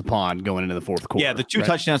 across the pond going into the fourth quarter. Yeah, the 2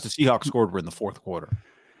 touchdowns the Seahawks scored were in the fourth quarter.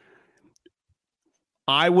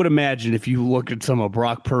 I would imagine if you look at some of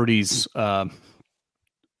Brock Purdy's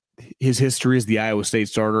his history as the Iowa State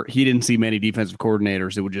starter, he didn't see many defensive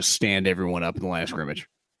coordinators that would just stand everyone up in the line of scrimmage.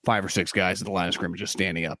 5 or 6 guys at the line of scrimmage just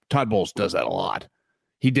standing up. Todd Bowles does that a lot.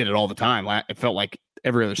 He did it all the time. It felt like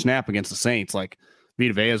every other snap against the Saints, like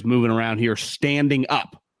Vita Vea's moving around here, standing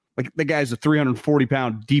up. Like, the guy's a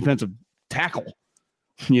 340-pound defensive tackle,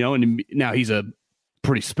 and now he's a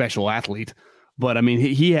pretty special athlete. But, I mean,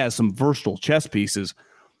 he has some versatile chess pieces.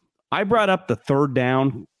 I brought up the third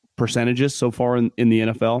down percentages so far in the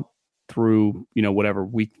NFL through, whatever,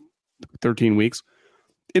 week 13 weeks.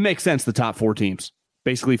 It makes sense, the top 4 teams.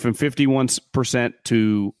 Basically from 51%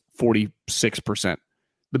 to 46%.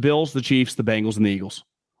 The Bills, the Chiefs, the Bengals, and the Eagles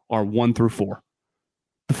are 1 through 4.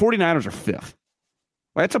 The 49ers are 5th.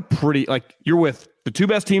 That's a pretty, you're with the 2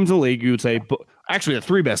 best teams in the league, you would say, but actually the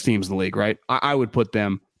 3 best teams in the league, right? I would put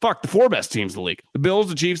them, the 4 best teams in the league. The Bills,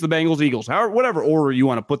 the Chiefs, the Bengals, Eagles, whatever order you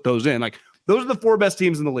want to put those in. Those are the 4 best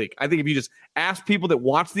teams in the league. I think if you just ask people that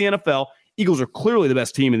watch the NFL, Eagles are clearly the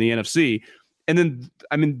best team in the NFC. And then,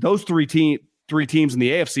 those 3 teams in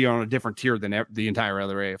the AFC are on a different tier than the entire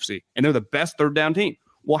other AFC. And they're the best third down team.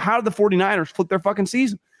 Well, how did the 49ers flip their fucking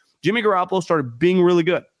season? Jimmy Garoppolo started being really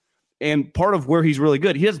good. And part of where he's really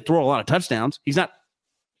good, he doesn't throw a lot of touchdowns. He's not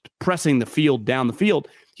pressing the field down the field.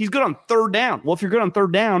 He's good on third down. Well, if you're good on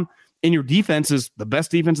third down and your defense is the best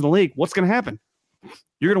defense in the league, what's going to happen?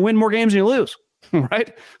 You're going to win more games than you lose,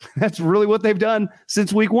 right? That's really what they've done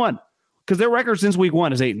since week 1. Because their record since week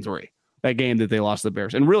 1 is 8-3. That game that they lost to the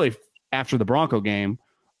Bears. And really, after the Bronco game,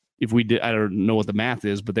 if we did, I don't know what the math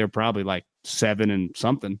is, but they're probably like 7-1,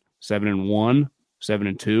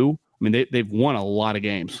 7-2. I mean, they've won a lot of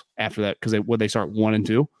games after that because they start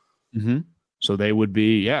 1-2. Mm-hmm. So they would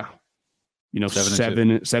be,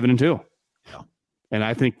 7-2. Yeah. And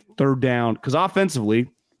I think third down, because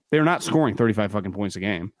offensively, they're not scoring 35 fucking points a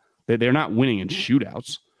game. They're not winning in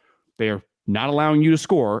shootouts. They are not allowing you to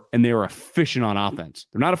score, and they are efficient on offense.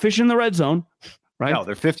 They're not efficient in the red zone, right? No,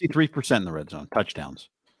 they're 53% in the red zone, touchdowns.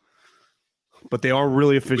 But they are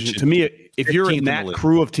really efficient. To me, if you're in that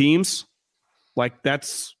crew of teams,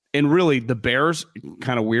 that's – and really the Bears,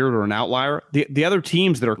 kind of weird or an outlier. The other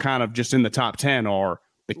teams that are kind of just in the top 10 are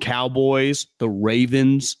the Cowboys, the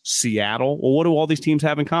Ravens, Seattle. Well, what do all these teams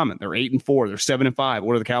have in common? They're 8-4. They're 7-5.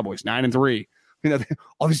 What are the Cowboys? 9-3.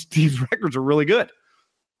 All these teams' records are really good.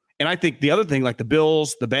 And I think the other thing, like the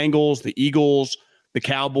Bills, the Bengals, the Eagles, the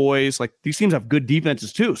Cowboys, these teams have good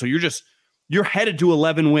defenses too. So you're headed to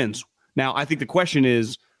 11 wins. Now, I think the question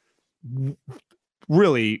is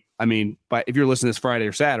really, but if you're listening this Friday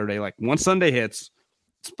or Saturday, once Sunday hits,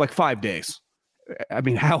 it's 5 days.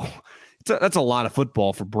 That's a lot of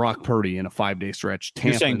football for Brock Purdy in a 5-day stretch.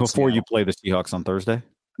 You're saying before you play the Seahawks on Thursday?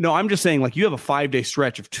 No, I'm just saying you have a 5-day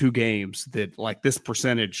stretch of 2 games that this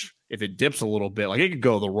percentage, if it dips a little bit, it could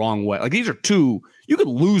go the wrong way. These are 2, you could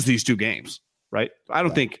lose these 2 games, right? I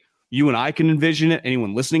don't think you and I can envision it.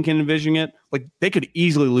 Anyone listening can envision it. They could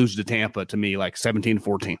easily lose to Tampa to me,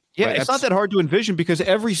 17-14. Yeah, right? It's not that hard to envision because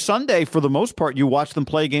every Sunday, for the most part, you watch them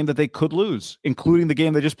play a game that they could lose, including the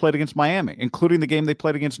game they just played against Miami, including the game they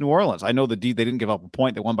played against New Orleans. I know they didn't give up a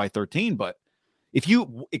point. They won by 13, but if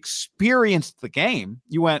you experienced the game,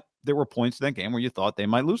 there were points in that game where you thought they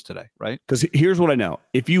might lose today, right? Because here's what I know.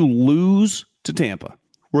 If you lose to Tampa,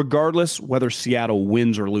 regardless whether Seattle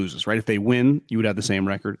wins or loses, right? If they win, you would have the same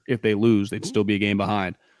record. If they lose, they'd still be a game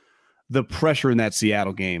behind. The pressure in that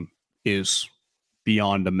Seattle game is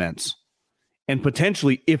beyond immense. And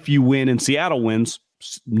potentially, if you win and Seattle wins,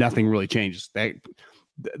 nothing really changes.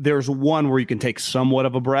 There's one where you can take somewhat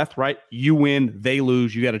of a breath, right? You win, they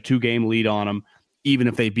lose, you got a 2-game lead on them. Even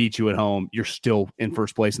if they beat you at home, you're still in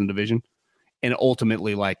first place in the division. And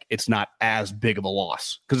ultimately, it's not as big of a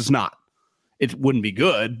loss because it's not. it wouldn't be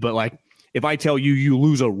good, but like if I tell you you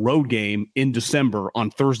lose a road game in December on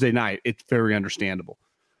Thursday night, it's very understandable.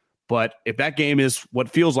 But if that game is what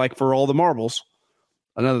feels like for all the marbles,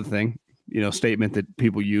 another thing, statement that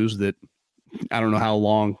people use that I don't know how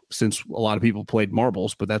long since a lot of people played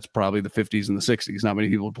marbles, but that's probably the 50s and the 60s. Not many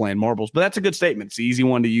people are playing marbles, but that's a good statement. It's an easy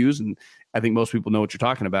one to use, and I think most people know what you're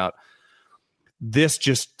talking about. This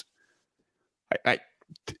just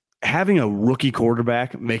having a rookie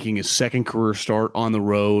quarterback making his second career start on the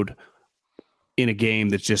road in a game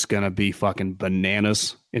that's just going to be fucking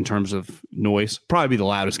bananas in terms of noise. Probably be the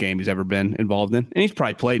loudest game he's ever been involved in. And he's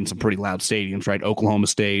probably played in some pretty loud stadiums, right? Oklahoma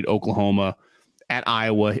State, Oklahoma, at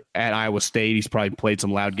Iowa State. He's probably played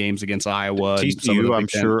some loud games against Iowa. TCU, I'm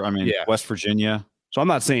sure. West Virginia. So I'm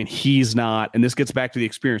not saying he's not, and this gets back to the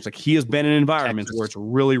experience. Like he has been in environments where it's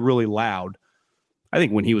really, really loud. I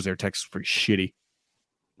think when he was there, Texas was pretty shitty.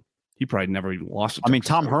 He probably never even lost to Texas.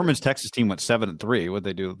 Tom Herman's Texas team went 7-3. What'd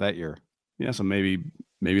they do that year? Yeah, so maybe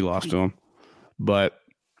lost to him, but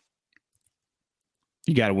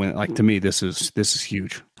you got to win. Like to me, this is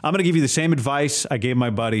huge. I'm going to give you the same advice I gave my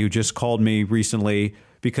buddy who just called me recently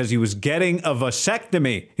because he was getting a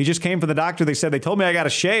vasectomy. He just came from the doctor. They told me I got to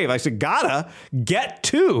shave. I said, gotta get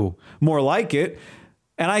two, more like it.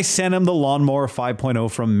 And I sent him the Lawnmower 5.0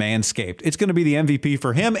 from Manscaped. It's going to be the MVP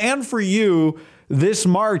for him and for you this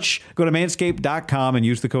March. Go to manscaped.com and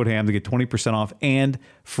use the code HAM to get 20% off and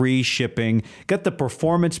free shipping. Get the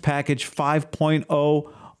Performance Package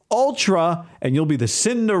 5.0 Ultra, and you'll be the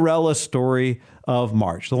Cinderella story of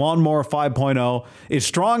March. The Lawnmower 5.0 is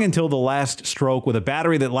strong until the last stroke with a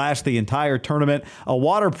battery that lasts the entire tournament, a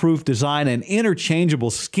waterproof design, and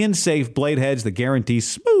interchangeable skin-safe blade heads that guarantee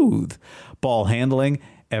smooth ball handling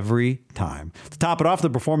every time. To top it off, the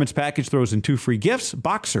Performance Package throws in 2 free gifts,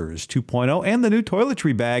 Boxers 2.0, and the new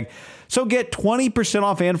toiletry bag. So get 20%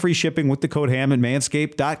 off and free shipping with the code HAM at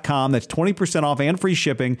manscaped.com. That's 20% off and free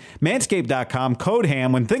shipping. Manscaped.com, code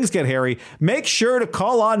HAM. When things get hairy, make sure to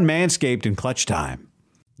call on Manscaped in clutch time.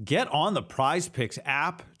 Get on the Prize Picks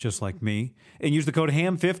app, just like me, and use the code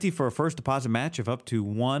HAM50 for a first deposit match of up to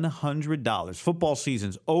 $100. Football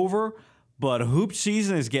season's over, but hoop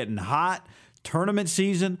season is getting hot. Tournament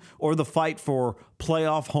season or the fight for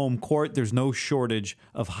playoff home court, there's no shortage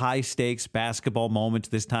of high-stakes basketball moments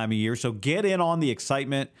this time of year. So get in on the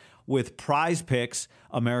excitement with Prize Picks,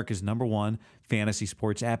 America's #1 fantasy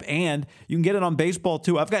sports app. And you can get it on baseball,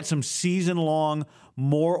 too. I've got some season-long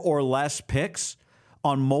more or less picks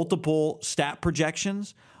on multiple stat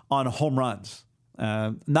projections on home runs.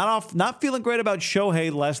 Not feeling great about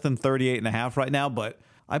Shohei less than 38.5 right now, but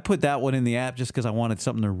I put that one in the app just because I wanted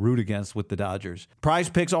something to root against with the Dodgers. Prize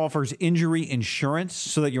Picks offers injury insurance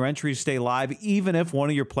so that your entries stay live even if one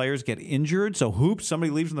of your players get injured. So hoops, somebody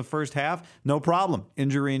leaves in the first half, no problem.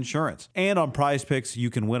 Injury insurance. And on Prize Picks, you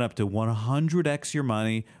can win up to 100x your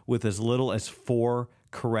money with as little as 4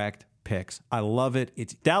 correct picks. I love it.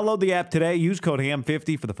 Download the app today. Use code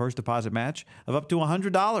HAM50 for the first deposit match of up to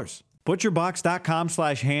 $100.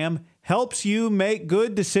 ButcherBox.com/ham helps you make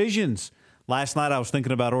good decisions. Last night I was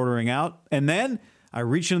thinking about ordering out, and then I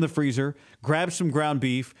reached into the freezer, grabbed some ground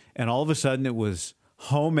beef, and all of a sudden it was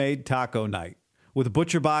homemade taco night. With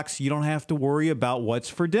ButcherBox, you don't have to worry about what's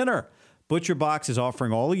for dinner. ButcherBox is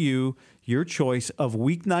offering all of you your choice of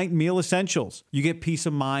weeknight meal essentials. You get peace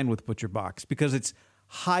of mind with ButcherBox because it's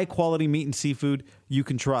high-quality meat and seafood you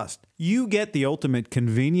can trust. You get the ultimate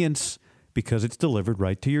convenience because it's delivered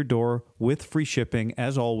right to your door with free shipping,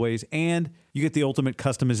 as always, and you get the ultimate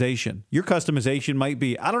customization. Your customization might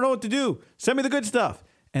be, I don't know what to do. Send me the good stuff.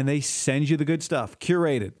 And they send you the good stuff,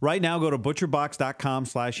 curated. Right now, go to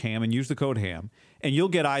butcherbox.com/ham and use the code HAM, and you'll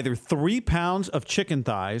get either 3 pounds of chicken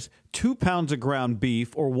thighs, 2 pounds of ground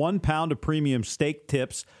beef, or 1 pound of premium steak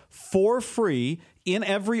tips for free in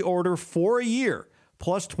every order for a year.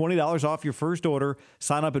 Plus $20 off your first order.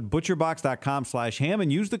 Sign up at butcherbox.com/ham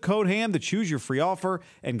and use the code HAM to choose your free offer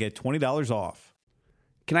and get $20 off.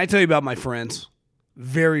 Can I tell you about my friends?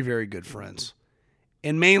 Very, very good friends.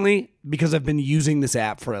 And mainly because I've been using this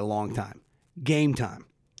app for a long time. Game Time.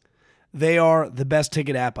 They are the best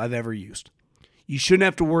ticket app I've ever used. You shouldn't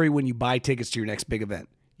have to worry when you buy tickets to your next big event.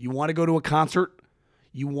 You want to go to a concert?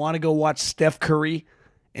 You want to go watch Steph Curry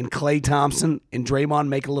and Klay Thompson and Draymond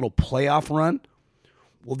make a little playoff run?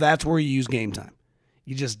 Well, that's where you use Game Time.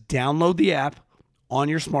 You just download the app on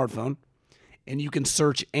your smartphone, and you can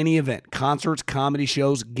search any event, concerts, comedy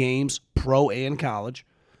shows, games, pro and college.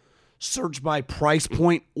 Search by price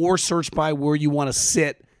point or search by where you want to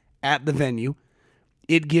sit at the venue.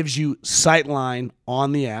 It gives you sightline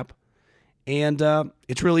on the app, and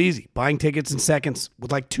it's really easy. Buying tickets in seconds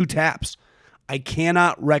with like 2 taps. I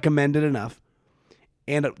cannot recommend it enough.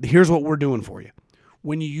 And here's what we're doing for you.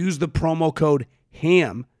 When you use the promo code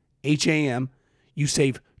HAM, H-A-M, you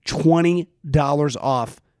save $20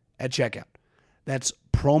 off at checkout. That's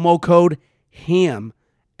promo code HAM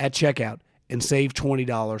at checkout and save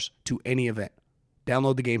 $20 to any event.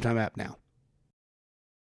 Download the Game Time app now.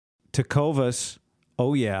 Tecovas,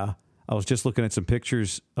 oh yeah. I was just looking at some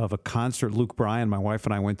pictures of a concert Luke Bryan, my wife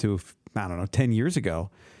and I went to, 10 years ago.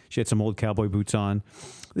 She had some old cowboy boots on.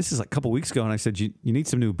 This is like a couple weeks ago, and I said, you need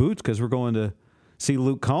some new boots because we're going to see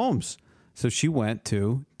Luke Combs. So she went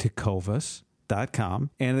to tecovas.com,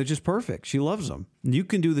 and they're just perfect. She loves them. You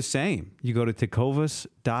can do the same. You go to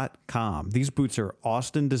tecovas.com. These boots are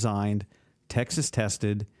Austin designed, Texas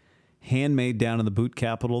tested, handmade down in the boot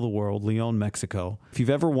capital of the world, Leon, Mexico. If you've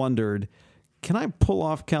ever wondered, can I pull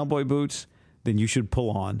off cowboy boots? Then you should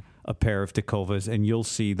pull on a pair of Tecovas, and you'll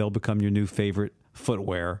see they'll become your new favorite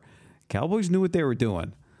footwear. Cowboys knew what they were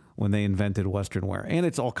doing when they invented Western wear, and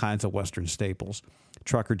it's all kinds of Western staples.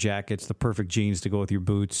 Trucker jackets, the perfect jeans to go with your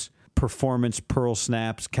boots, performance pearl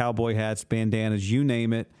snaps, cowboy hats, bandanas, you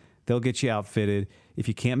name it, they'll get you outfitted. If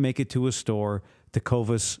you can't make it to a store,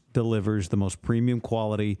 Tecovas delivers the most premium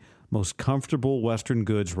quality, most comfortable Western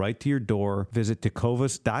goods right to your door. Visit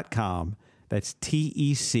tecovas.com. That's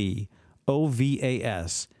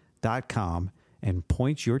TECOVAS.com. and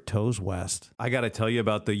point your toes west. I got to tell you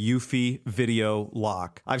about the Eufy Video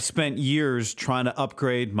Lock. I've spent years trying to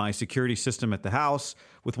upgrade my security system at the house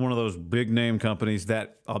with one of those big name companies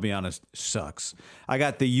that, I'll be honest, sucks. I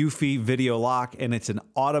got the Eufy Video Lock, and it's an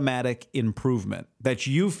automatic improvement. That's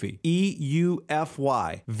Eufy,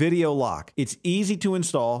 E-U-F-Y, Video Lock. It's easy to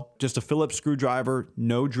install, just a Phillips screwdriver,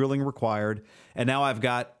 no drilling required. And now I've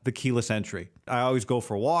got the keyless entry. I always go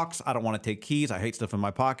for walks. I don't want to take keys. I hate stuff in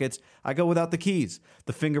my pockets. I go without the keys.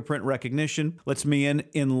 The fingerprint recognition lets me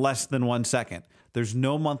in less than 1 second. There's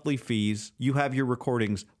no monthly fees. You have your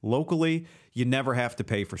recordings locally. You never have to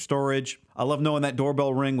pay for storage. I love knowing that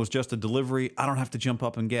doorbell ring was just a delivery. I don't have to jump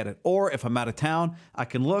up and get it. Or if I'm out of town, I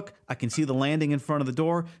can look, I can see the landing in front of the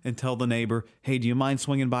door and tell the neighbor, hey, do you mind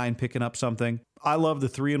swinging by and picking up something? I love the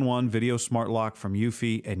 3-in-1 Video Smart Lock from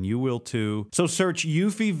Eufy, and you will too. So search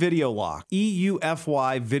Eufy Video Lock,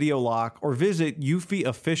 E-U-F-Y Video Lock, or visit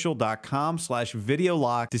eufyofficial.com/video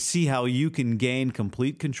lock to see how you can gain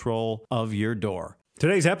complete control of your door.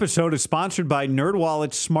 Today's episode is sponsored by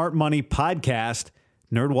NerdWallet's Smart Money Podcast.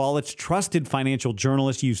 NerdWallet's trusted financial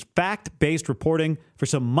journalists use fact-based reporting for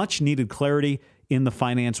some much-needed clarity in the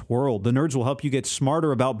finance world. The nerds will help you get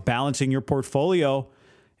smarter about balancing your portfolio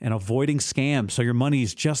and avoiding scams so your money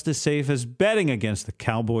is just as safe as betting against the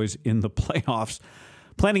Cowboys in the playoffs.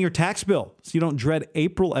 Planning your tax bill so you don't dread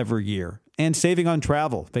April every year. And saving on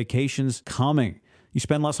travel. Vacations coming. You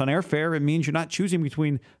spend less on airfare. It means you're not choosing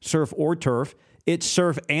between surf or turf. It's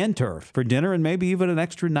surf and turf for dinner and maybe even an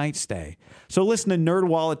extra night stay. So listen to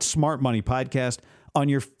NerdWallet's Smart Money Podcast on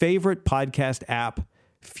your favorite podcast app.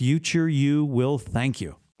 Future you will thank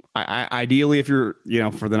you. Ideally, if you're,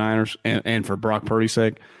 for the Niners and for Brock Purdy's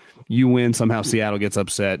sake, you win, somehow Seattle gets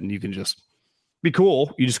upset, and you can just be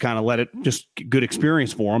cool. You just kind of let it, just good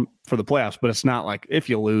experience for them for the playoffs. But it's not like if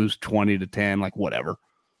you lose 20-10, like whatever,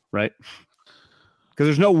 right? Because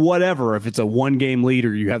there's no whatever if it's a 1-game lead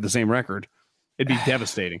or you have the same record. It'd be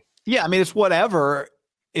devastating. Yeah, I mean, it's whatever.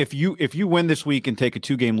 If you win this week and take a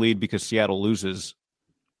 2-game lead because Seattle loses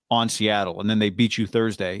on Seattle and then they beat you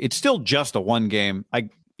Thursday, it's still just a 1-game.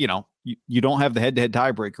 You don't have the head-to-head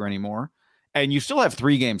tiebreaker anymore, and you still have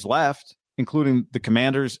 3 games left, including the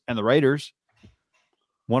Commanders and the Raiders.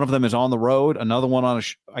 One of them is on the road. Another one on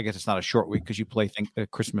I guess it's not a short week because you play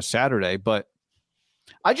Christmas Saturday. But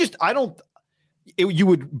you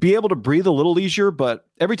would be able to breathe a little easier. But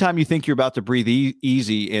every time you think you're about to breathe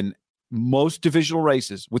easy in most divisional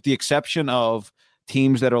races, with the exception of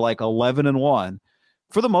teams that are like 11-1,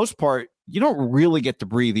 for the most part, you don't really get to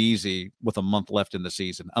breathe easy with a month left in the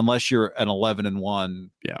season, unless you're an 11-1.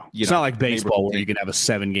 Yeah, it's not like baseball where you can have a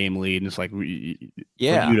 7-game lead, and it's like, for you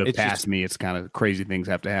to pass me, it's kind of crazy things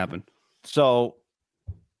have to happen. So,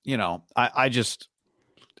 it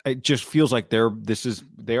just feels like they are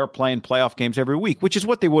playing playoff games every week, which is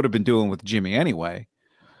what they would have been doing with Jimmy anyway.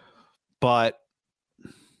 But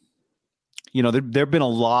there've been a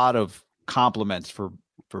lot of compliments for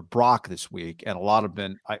Brock this week, and a lot have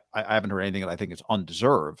been, I haven't heard anything that I think is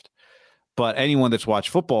undeserved, but anyone that's watched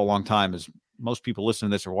football a long time, as most people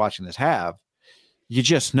listening to this or watching this have, you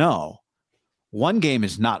just know 1 game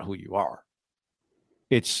is not who you are.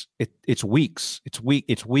 It's weeks. It's weeks.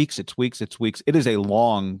 It is a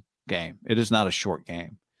long game. It is not a short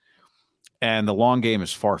game. And the long game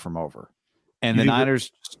is far from over. And the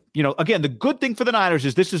Niners, again, the good thing for the Niners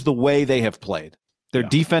is this is the way they have played. Their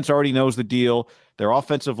defense already knows the deal. Their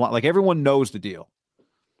offensive line, like everyone knows the deal.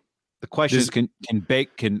 The question is, can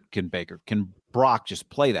Brock just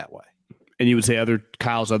play that way? And you would say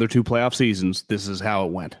Kyle's other 2 playoff seasons, this is how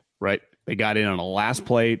it went, right? They got in on a last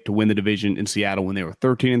play to win the division in Seattle when they were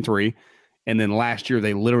 13-3. And then last year,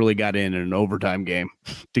 they literally got in an overtime game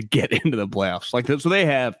to get into the playoffs. Like, so they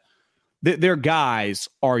have their guys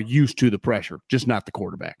are used to the pressure, just not the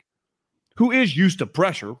quarterback, who is used to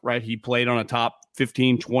pressure, right? He played on a top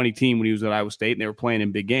 15, 20 team when he was at Iowa State, and they were playing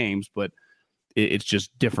in big games, but it's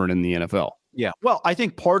just different in the NFL. Yeah. Well, I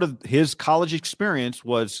think part of his college experience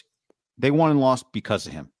was they won and lost because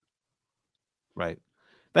of him, right?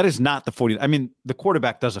 That is not the 40. I mean, the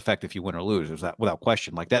quarterback does affect if you win or lose. There's that without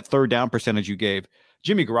question. Like that third down percentage you gave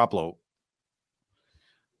Jimmy Garoppolo,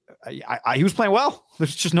 he was playing well.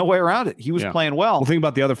 There's just no way around it. He was playing well. Well, think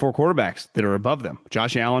about the other 4 quarterbacks that are above them: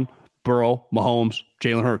 Josh Allen, Burrow, Mahomes,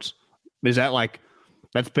 Jalen Hurts. Is that like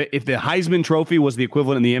if the Heisman Trophy was the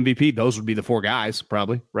equivalent in the MVP? Those would be the 4 guys,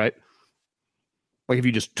 probably, right? Like if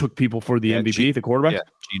you just took people for the MVP, the quarterback. Yeah,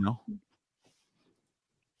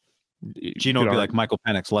 Gino would be like Michael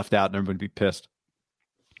Penix, left out, and everybody would be pissed.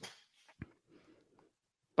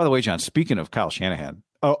 By the way, John, speaking of Kyle Shanahan,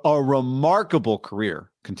 a remarkable career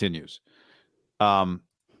continues.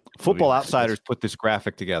 Football Outsiders put this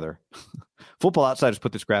graphic together.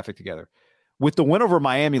 With the win over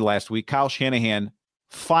Miami last week, Kyle Shanahan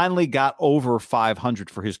finally got over 500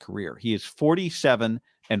 for his career. He is 47-46.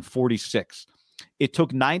 It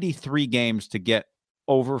took 93 games to get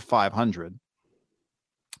over 500.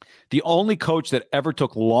 The only coach that ever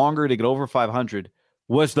took longer to get over 500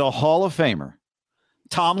 was the Hall of Famer,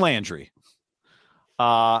 Tom Landry.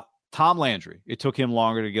 It took him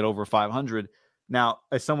longer to get over 500. Now,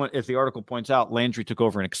 as the article points out, Landry took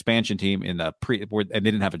over an expansion team in the and they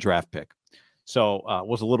didn't have a draft pick. So it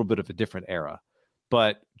was a little bit of a different era.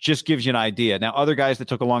 But just gives you an idea. Now, other guys that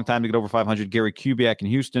took a long time to get over 500, Gary Kubiak in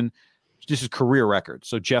Houston, this is career record.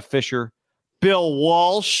 So Jeff Fisher, Bill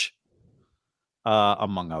Walsh,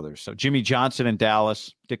 among others. So Jimmy Johnson in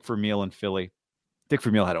Dallas, Dick Vermeil in Philly. Dick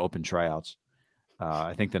Vermeil had open tryouts.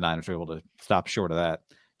 I think the Niners were able to stop short of that.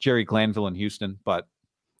 Jerry Glanville in Houston. But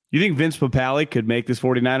you think Vince Papale could make this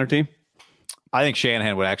 49er team? I think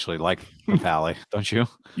Shanahan would actually like Papale, don't you?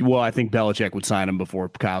 Well, I think Belichick would sign him before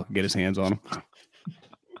Kyle could get his hands on him.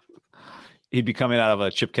 He'd be coming out of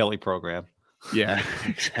a Chip Kelly program. Yeah,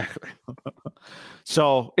 exactly.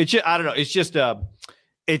 So it's just, I don't know. It's just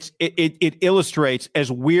it illustrates,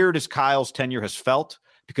 as weird as Kyle's tenure has felt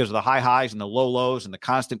because of the high highs and the low lows and the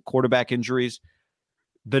constant quarterback injuries,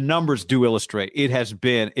 the numbers do illustrate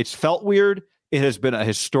it's felt weird. It has been a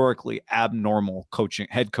historically abnormal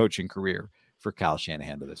head coaching career for Kyle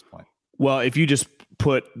Shanahan to this point. Well, if you just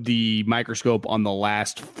put the microscope on the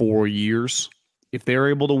last 4 years, if they're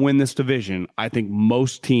able to win this division, I think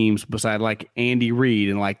most teams, beside like Andy Reid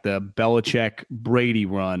and like the Belichick Brady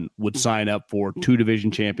run, would sign up for 2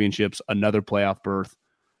 division championships, another playoff berth,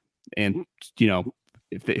 and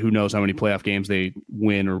who knows how many playoff games they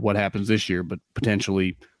win or what happens this year, but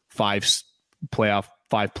potentially 5+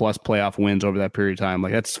 playoff wins over that period of time.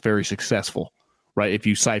 Like that's very successful, right? If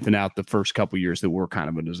you siphon out the first couple of years that were kind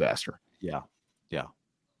of a disaster. Yeah.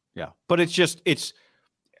 But it's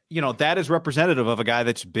that is representative of a guy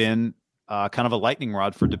that's been kind of a lightning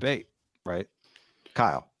rod for debate, right?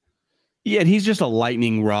 Kyle. Yeah, and he's just a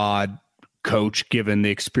lightning rod coach given the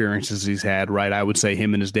experiences he's had, right? I would say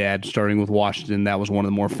him and his dad, starting with Washington, that was one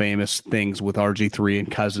of the more famous things with RG3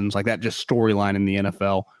 and Cousins, like that just storyline in the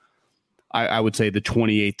NFL. I would say the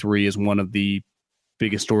 28-3 is one of the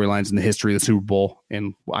biggest storylines in the history of the Super Bowl.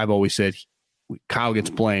 And I've always said Kyle gets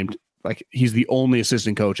blamed. Like he's the only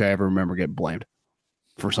assistant coach I ever remember getting blamed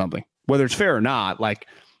for something, whether it's fair or not. Like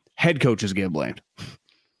head coaches get blamed.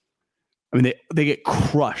 I mean, they get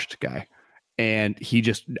crushed, guy. And he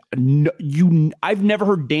just I've never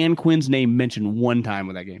heard Dan Quinn's name mentioned one time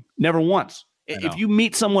with that game. Never once. If you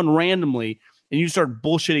meet someone randomly and you start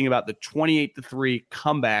bullshitting about the 28-3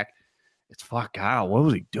 comeback, it's fuck Kyle. What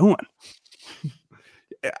was he doing?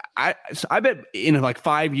 I bet in like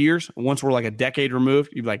 5 years, once we're like a decade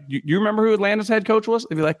removed, you'd be like, you remember who Atlanta's head coach was?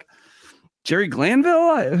 They'd be like, Jerry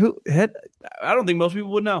Glanville? I don't think most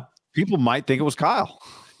people would know. People might think it was Kyle.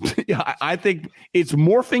 Yeah, I think it's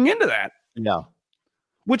morphing into that. Yeah.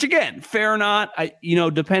 Which again, fair or not,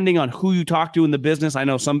 depending on who you talk to in the business, I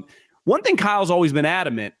know one thing Kyle's always been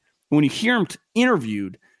adamant, when you hear him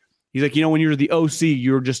interviewed, he's like, when you're the OC,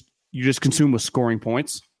 you're just consumed with scoring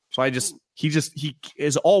points. So he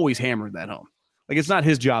is always hammered that home. Like it's not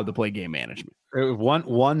his job to play game management.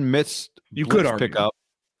 One missed you could pick up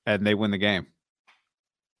and they win the game.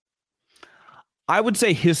 I would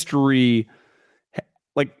say history,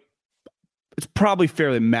 like, it's probably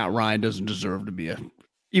fair that Matt Ryan doesn't deserve to be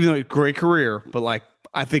even though a great career, but like,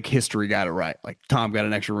 I think history got it right. Like, Tom got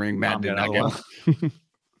an extra ring, Matt did not get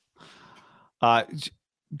one.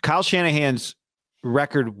 Kyle Shanahan's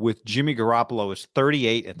record with Jimmy Garoppolo is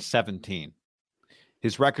 38-17.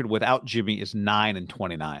 His record without Jimmy is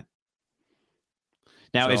 9-29.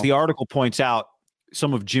 Now, as the article points out,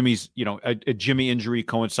 some of Jimmy's, a Jimmy injury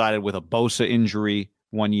coincided with a Bosa injury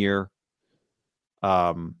one year,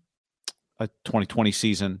 a 2020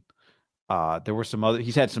 season. There were some other,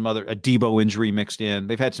 he's had some other, a Debo injury mixed in.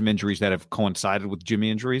 They've had some injuries that have coincided with Jimmy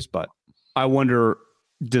injuries, but I wonder,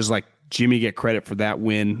 does like Jimmy get credit for that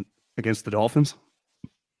win against the Dolphins?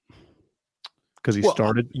 Because he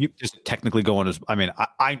started. You just technically going as,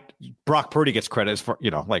 Brock Purdy gets credit as for,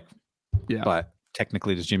 but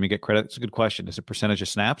technically does Jimmy get credit? It's a good question. Is it percentage of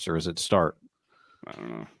snaps or is it start? I don't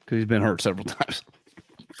know. Because he's been hurt several times.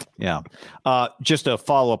 Yeah. Just a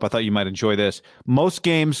follow-up. I thought you might enjoy this. Most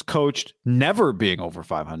games coached never being over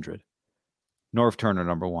 500. Norv Turner,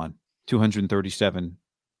 number one. 237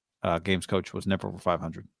 games coached was never over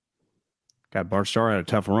 500. Got Bart Starr had a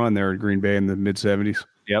tough run there in Green Bay in the mid-70s.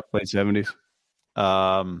 Yep. Late 70s.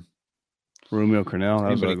 Romeo Cornell.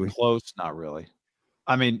 That was ugly. Close? Not really.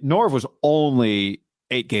 Norv was only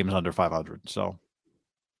 8 games under 500. So.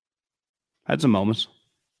 Had some moments.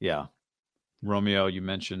 Yeah. Romeo, you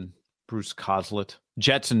mentioned Bruce Coslett.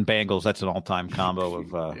 Jets and Bengals, that's an all-time combo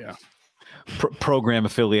of program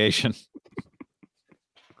affiliation.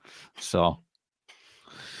 So,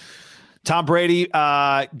 Tom Brady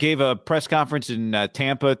gave a press conference in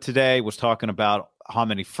Tampa today, was talking about how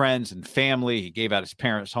many friends and family. He gave out his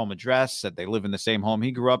parents' home address, said they live in the same home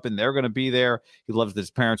he grew up in. They're going to be there. He loves that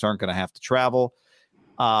his parents aren't going to have to travel.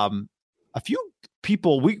 A few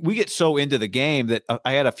people, we get so into the game that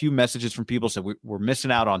I had a few messages from people said we're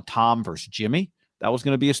missing out on Tom versus Jimmy. That was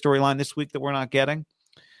going to be a storyline this week that we're not getting.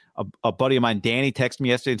 A buddy of mine, Danny, texted me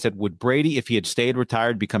yesterday and said, would Brady, if he had stayed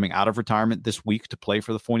retired, be coming out of retirement this week to play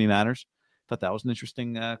for the 49ers? Thought that was an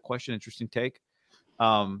interesting question, interesting take.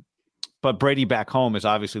 But Brady back home is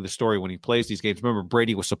obviously the story when he plays these games. Remember,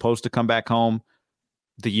 Brady was supposed to come back home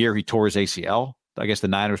the year he tore his ACL. I guess the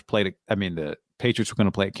Niners played, the Patriots were going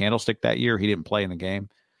to play at Candlestick that year. He didn't play in the game.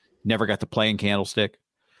 Never got to play in Candlestick.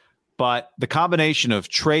 But the combination of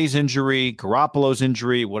Trey's injury, Garoppolo's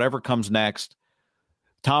injury, whatever comes next,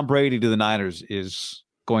 Tom Brady to the Niners is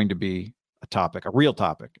going to be a topic, a real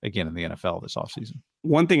topic, again, in the NFL this offseason.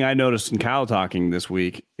 One thing I noticed in Kyle talking this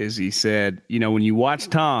week is he said, when you watch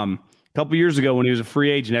Tom a couple years ago when he was a free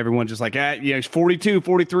agent, everyone's just like, he's 42,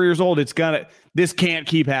 43 years old. This can't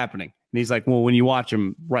keep happening. And he's like, well, when you watch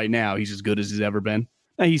him right now, he's as good as he's ever been.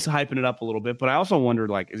 Now, he's hyping it up a little bit, but I also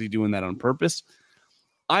wondered, is he doing that on purpose?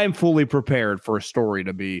 I am fully prepared for a story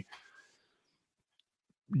to be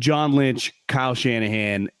John Lynch, Kyle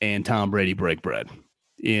Shanahan, and Tom Brady break bread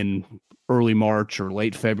in early March or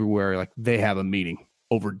late February. They have a meeting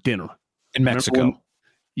over dinner. In Mexico.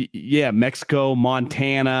 Mexico,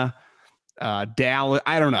 Montana, Dallas.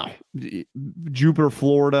 I don't know. Jupiter,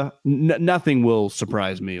 Florida. Nothing will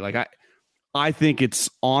surprise me. I think it's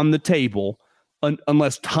on the table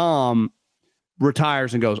unless Tom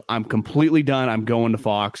retires and goes, I'm completely done. I'm going to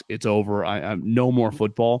Fox. It's over. I'm no more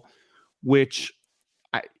football, which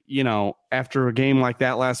after a game like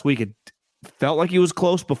that last week, it felt like he was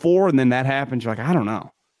close before. And then that happened. You're like, I don't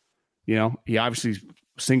know. He obviously is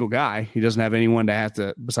a single guy. He doesn't have anyone to have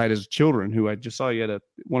to, beside his children, who I just saw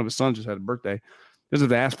one of his sons just had a birthday. Doesn't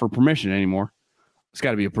have to ask for permission anymore. It's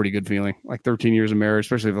got to be a pretty good feeling. 13 years of marriage,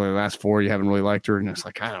 especially for the last 4, you haven't really liked her. And it's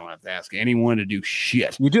I don't have to ask anyone to do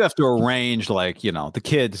shit. You do have to arrange, the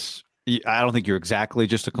kids. I don't think you're exactly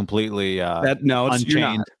just a completely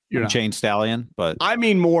unchained stallion, but I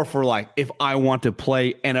mean more for if I want to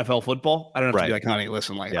play NFL football, I don't have to be honey,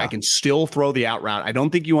 listen, I can still throw the out route. I don't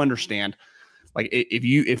think you understand.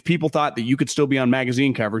 If people thought that you could still be on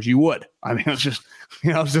magazine covers, you would. It's just,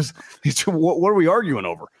 what are we arguing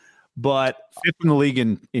over? But fifth in the league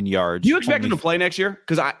in yards. Do you expect him to play next year?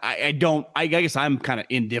 Because I don't. I guess I'm kind of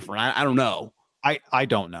indifferent. I don't know. I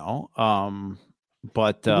don't know.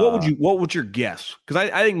 But what would your guess? Because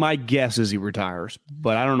I think my guess is he retires,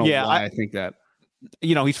 but I don't know why I think that.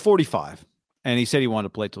 He's 45, and he said he wanted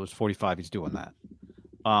to play till he's 45. He's doing that.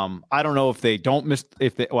 I don't know if they don't miss. They're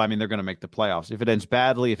going to make the playoffs. If it ends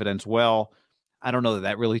badly, if it ends well, I don't know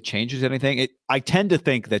that really changes anything. I tend to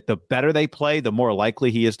think that the better they play, the more likely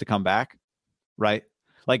he is to come back. Right?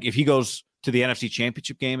 If he goes to the NFC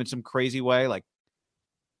Championship game in some crazy way,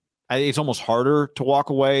 it's almost harder to walk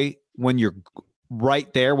away when you're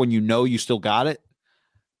right there, when you still got it.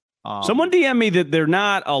 Someone DM me that they're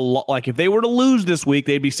not a lot. Like if they were to lose this week,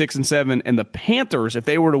 they'd be 6-7, and the Panthers, if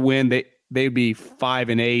they were to win, they'd be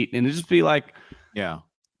 5-8, and it'd just be like, yeah,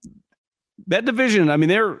 that division. I mean,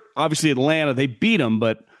 they're obviously Atlanta. They beat them,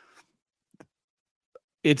 but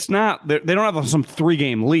it's not. They don't have some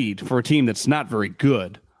 3-game lead for a team that's not very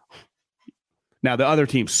good. Now the other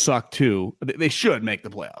teams suck too. They should make the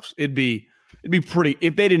playoffs. It'd be pretty.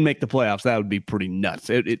 If they didn't make the playoffs, that would be pretty nuts.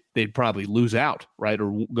 They'd probably lose out, right,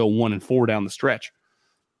 or go 1-4 down the stretch.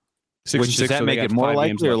 6-6, Which does that so make it more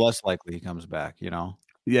likely or left. less likely he comes back? You know?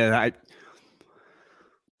 Yeah,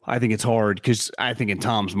 I think it's hard because I think in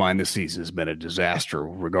Tom's mind this season has been a disaster.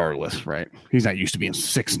 Regardless, right? He's not used to being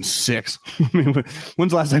 6-6. I mean, when's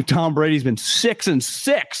the last time Tom Brady's been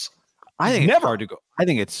 6-6? I think Never. it's hard to go. I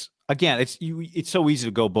think it's so easy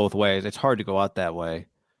to go both ways. It's hard to go out that way.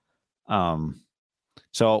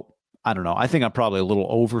 So I don't know. I think I'm probably a little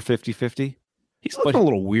over 50-50. He's looking a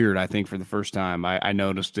little weird, I think, for the first time. I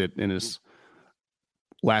noticed it in his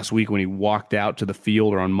last week when he walked out to the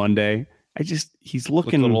field or on Monday. He's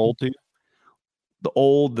looking a little old to you?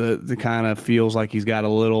 The kind of feels like he's got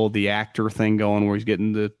the actor thing going where he's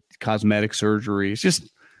getting the cosmetic surgery. It's just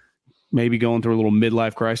maybe going through a little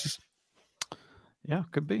midlife crisis. Yeah,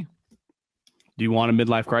 could be. Do you want a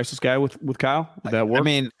midlife crisis guy with Kyle? Would that work? I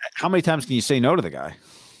mean, how many times can you say no to the guy?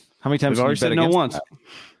 How many times We've can already you bet said no against once. the guy?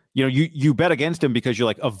 You know, you bet against him because you're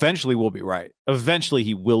like, eventually we'll be right. Eventually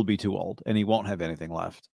he will be too old and he won't have anything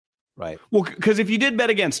left. Right. Well, because if you did bet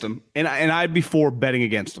against him, and I'd be for betting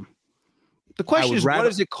against him. The question is, what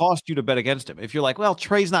does it cost you to bet against him? If you're like, well,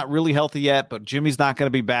 Trey's not really healthy yet, but Jimmy's not going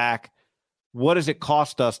to be back. What does it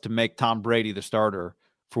cost us to make Tom Brady the starter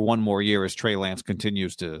for one more year as Trey Lance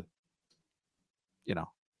continues to,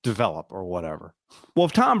 develop or whatever? Well,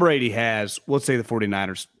 if Tom Brady has, let's say the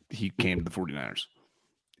 49ers, he came to the 49ers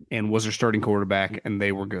and was their starting quarterback and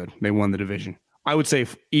they were good. They won the division. I would say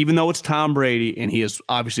even though it's Tom Brady and he has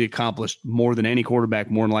obviously accomplished more than any quarterback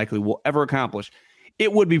more than likely will ever accomplish,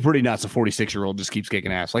 it would be pretty nuts. A 46-year-old just keeps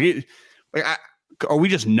kicking ass. Are we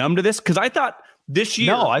just numb to this? Because I thought this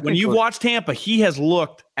year, when you watch Tampa, he has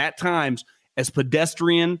looked at times as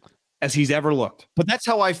pedestrian as he's ever looked. But that's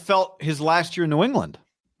how I felt his last year in New England.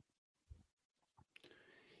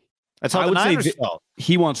 That's how the Niners felt.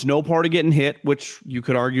 He wants no part of getting hit, which you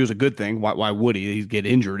could argue is a good thing. Why would he? He'd get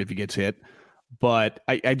injured if he gets hit. But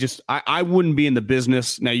I wouldn't be in the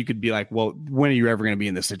business. Now you could be like, well, when are you ever going to be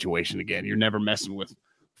in this situation again? You're never messing with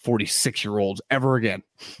 46-year-olds ever again,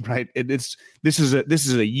 right? This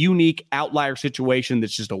is a unique outlier situation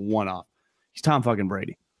that's just a one-off. He's Tom fucking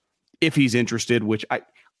Brady. If he's interested, which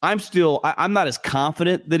I'm not as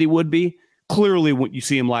confident that he would be. Clearly, when you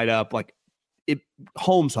see him light up, like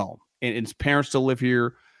home's home, and his parents still live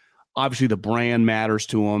here. Obviously, the brand matters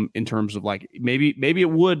to him in terms of like maybe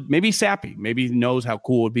he's sappy. Maybe he knows how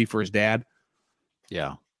cool it would be for his dad.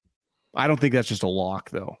 Yeah, I don't think that's just a lock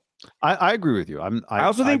though. I agree with you. I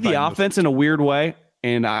also think the offense in a weird way,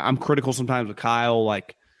 and I'm critical sometimes with Kyle,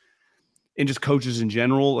 like, and just coaches in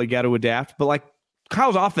general. They got to adapt, but like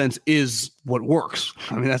Kyle's offense is what works.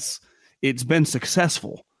 I mean, it's been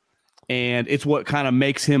successful, and it's what kind of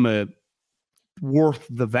makes him worth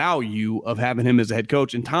the value of having him as a head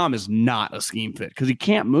coach. And Tom is not a scheme fit because he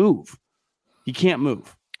can't move.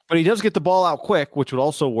 But he does get the ball out quick, which would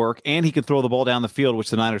also work, and he can throw the ball down the field, which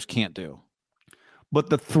the Niners can't do. But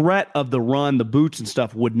the threat of the run, the boots and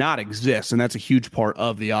stuff would not exist, and that's a huge part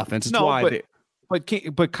of the offense. It's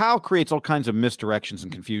but Kyle creates all kinds of misdirections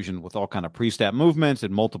and confusion with all kind of pre-snap movements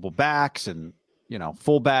and multiple backs and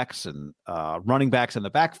fullbacks and running backs in the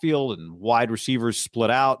backfield and wide receivers split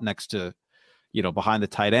out next to behind the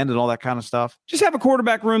tight end and all that kind of stuff. Just have a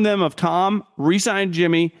quarterback room then of Tom, re-sign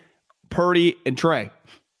Jimmy, Purdy, and Trey.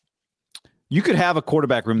 You could have a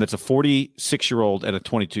quarterback room that's a 46-year-old and a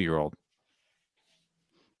 22-year-old.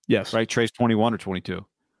 Yes. Right? Trey's 21 or 22.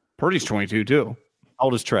 Purdy's 22 too. How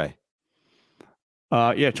old is Trey?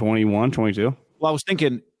 21, 22. Well, I was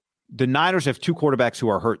thinking the Niners have two quarterbacks who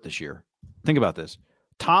are hurt this year. Think about this.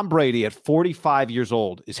 Tom Brady at 45 years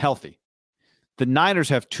old is healthy. The Niners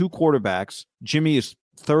have two quarterbacks. Jimmy is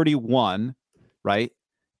 31, right?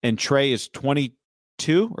 And Trey is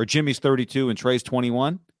 22, or Jimmy's 32 and Trey's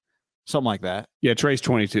 21. Something like that. Yeah, Trey's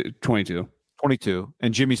 22. 22,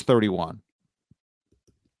 and Jimmy's 31.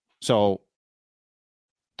 So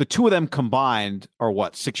the two of them combined are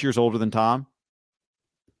what, 6 years older than Tom?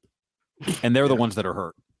 And they're the ones that are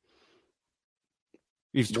hurt.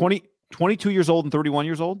 He's 22 years old and 31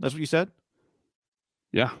 years old. That's what you said?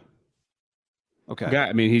 Yeah. Okay. Yeah,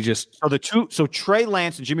 I mean, so Trey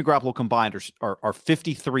Lance and Jimmy Garoppolo combined are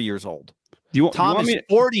 53 years old. Tom is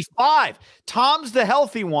 45. Tom's the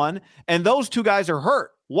healthy one, and those two guys are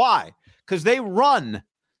hurt. Why? Because they run.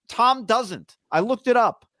 Tom doesn't. I looked it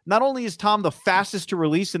up. Not only is Tom the fastest to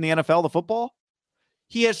release in the NFL, the football,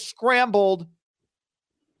 he has scrambled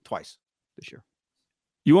twice this year.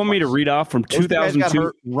 You want me to read off from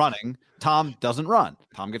 2002 running? Tom doesn't run.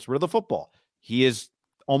 Tom gets rid of the football. He is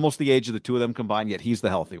almost the age of the two of them combined, yet he's the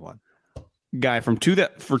healthy one. Guy for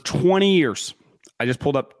 20 years. I just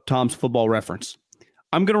pulled up Tom's Football Reference.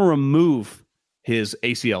 I'm going to remove his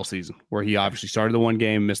ACL season, where he obviously started the one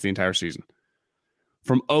game, missed the entire season.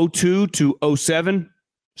 From 02 to 07,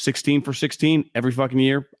 16 for 16 every fucking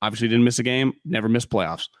year. Obviously didn't miss a game, never missed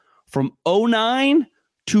playoffs. From 09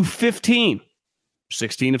 to 15,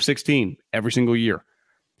 16 of 16 every single year.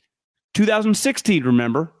 2016,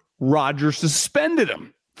 remember, Rodgers suspended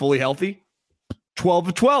him. Fully healthy. 12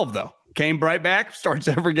 of 12, though. Came right back, starts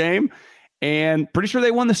every game, and pretty sure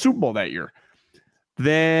they won the Super Bowl that year.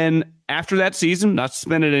 Then after that season, not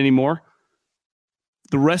suspended anymore,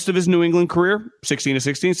 the rest of his New England career, 16 to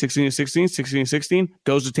 16, 16 to 16, 16 to 16,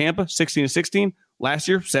 goes to Tampa, 16 to 16. Last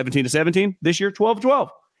year, 17 to 17. This year, 12 to 12.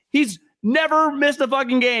 He's never missed a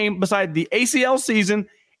fucking game beside the ACL season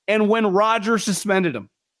and when Rodgers suspended him.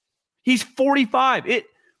 He's 45.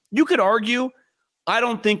 You could argue, I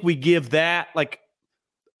don't think we give that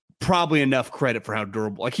probably enough credit for how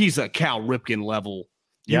durable. He's a Cal Ripken level.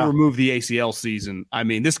 You remove the ACL season. I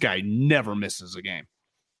mean, this guy never misses a game.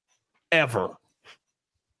 Ever.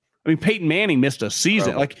 I mean, Peyton Manning missed a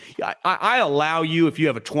season. I allow you, if you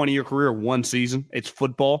have a 20-year career, one season, it's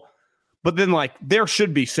football. But then, there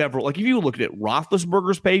should be several. If you look at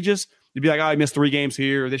Roethlisberger's pages, you'd be like, oh, he missed 3 games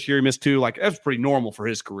here. This year he missed 2. That's pretty normal for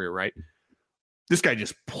his career, right? This guy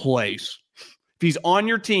just plays. If he's on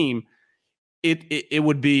your team, it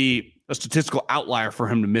would be a statistical outlier for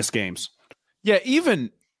him to miss games. Yeah,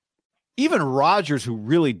 even Rodgers, who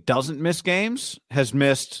really doesn't miss games, has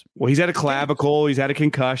missed. Well, he's had a clavicle. He's had a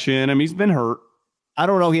concussion. I mean, he's been hurt. I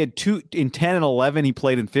don't know. He had 2 in 10 and 11. He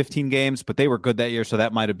played in 15 games, but they were good that year. So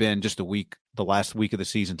that might have been just a week, the last week of the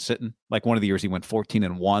season sitting. One of the years he went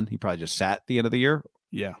 14-1. He probably just sat at the end of the year.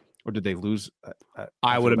 Yeah. Or did they lose?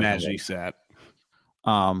 I would imagine he sat.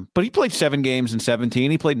 But he played 7 games in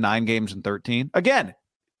 17. He played 9 games in 13. Again,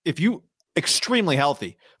 if you extremely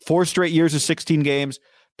healthy, 4 straight years of 16 games,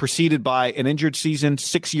 preceded by an injured season,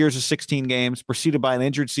 6 years of 16 games, preceded by an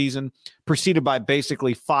injured season, preceded by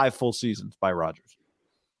basically 5 full seasons by Rodgers.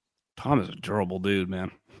 Tom is a durable dude, man.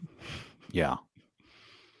 Yeah.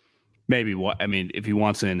 Maybe if he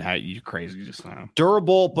wants in, you crazy just now.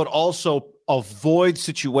 Durable, but also avoid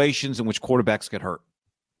situations in which quarterbacks get hurt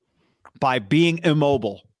by being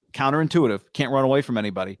immobile. Counterintuitive, can't run away from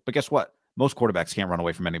anybody. But guess what? Most quarterbacks can't run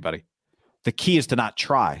away from anybody. The key is to not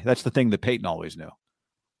try. That's the thing that Peyton always knew.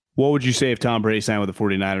 What would you say if Tom Brady signed with the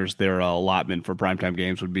 49ers, their allotment for primetime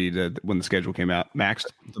games would be when the schedule came out? Maxed?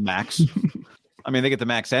 The max. I mean, they get the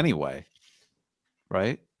max anyway,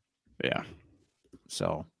 right? Yeah.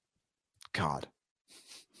 So, God.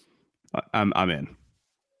 I'm in.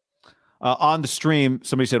 On the stream,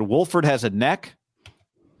 somebody said, Wolford has a neck.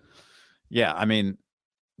 Yeah, I mean,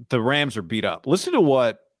 the Rams are beat up. Listen to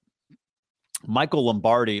what Michael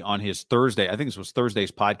Lombardi on his Thursday, I think this was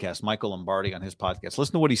Thursday's podcast, Michael Lombardi on his podcast.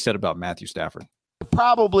 Listen to what he said about Matthew Stafford.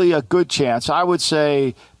 Probably a good chance. I would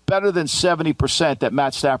say better than 70% that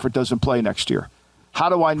Matt Stafford doesn't play next year. How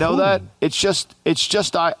do I know that? It's just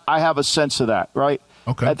I have a sense of that, right?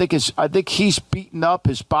 Okay. I think he's beaten up,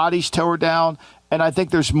 his body's tore down, and I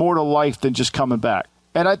think there's more to life than just coming back.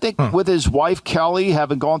 And I think with his wife, Kelly,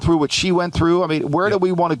 having gone through what she went through, I mean, where do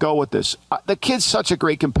we want to go with this? The kid's such a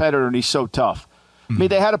great competitor, and he's so tough. I mean,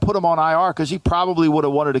 they had to put him on IR because he probably would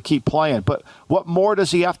have wanted to keep playing. But what more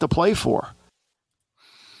does he have to play for?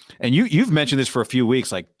 And you've mentioned this for a few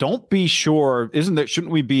weeks. Don't be sure.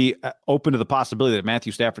 Shouldn't we be open to the possibility that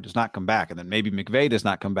Matthew Stafford does not come back, and then maybe McVay does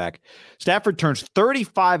not come back? Stafford turns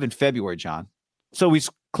 35 in February, John. So he's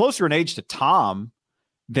closer in age to Tom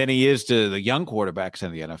than he is to the young quarterbacks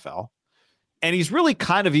in the NFL. And he's really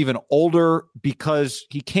kind of even older because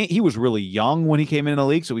he was really young when he came in the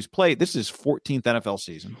league. So he's played, this is his 14th NFL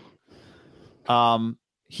season.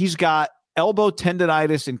 He's got elbow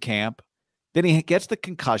tendonitis in camp. Then he gets the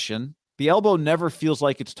concussion. The elbow never feels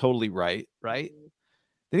like it's totally right? Then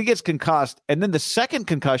he gets concussed. And then the second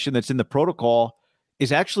concussion that's in the protocol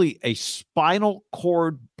is actually a spinal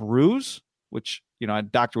cord bruise, which, a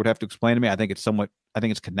doctor would have to explain to me. I think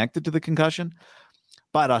it's connected to the concussion.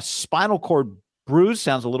 But a spinal cord bruise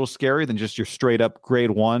sounds a little scarier than just your straight up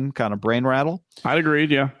grade 1 kind of brain rattle. I'd agree,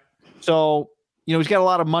 yeah. So, he's got a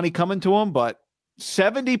lot of money coming to him, but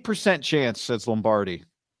 70% chance, says Lombardi.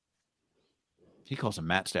 He calls him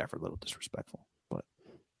Matt Stafford a little disrespectful, but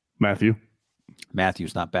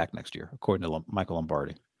Matthew's not back next year, according to Michael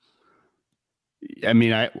Lombardi. I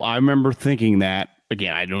mean, I remember thinking that.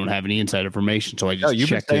 Again, I don't have any inside information, so I just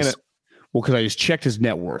checked his. Well, because I just checked his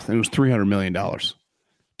net worth, and it was $300 million.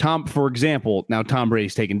 Tom, for example, now Tom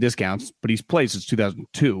Brady's taking discounts, but he's played since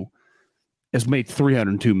 2002, has made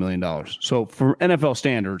 $302 million. So for NFL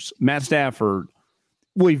standards, Matt Stafford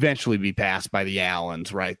will eventually be passed by the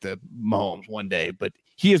Allens, right? The Mahomes one day, but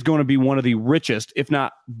he is going to be one of the richest, if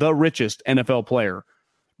not the richest NFL player,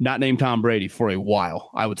 not named Tom Brady, for a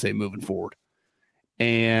while, I would say, moving forward.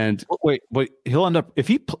 And wait, he'll end up if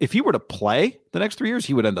he were to play the next 3 years,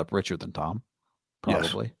 he would end up richer than Tom,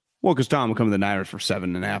 probably. Yes. Well, because Tom will come to the Niners for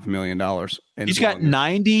 $7.5 million. He's got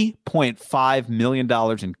 $90.5 million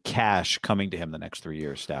in cash coming to him the next 3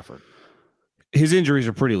 years. Stafford. His injuries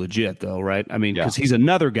are pretty legit, though, right? I mean, because he's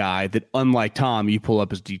another guy that, unlike Tom, you pull up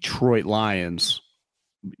his Detroit Lions,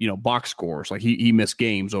 box scores. Like he missed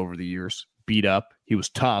games over the years, beat up. He was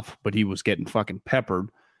tough, but he was getting fucking peppered.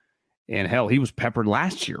 And hell, he was peppered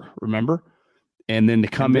last year, remember? And then to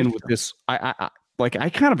come in with this, I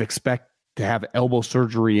kind of expect to have elbow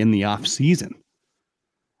surgery in the off season.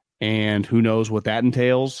 And who knows what that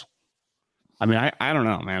entails? I mean, I don't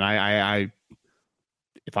know, man. I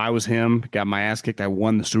if I was him, got my ass kicked, I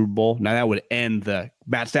won the Super Bowl. Now that would end the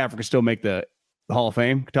Matt Stafford could still make the Hall of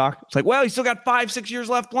Fame talk. It's like, well, he's still got 5-6 years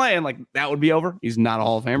left playing. Like that would be over. He's not a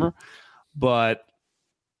Hall of Famer, but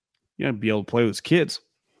be able to play with his kids.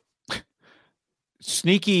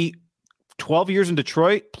 Sneaky 12 years in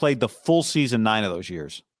Detroit, played the full season 9 of those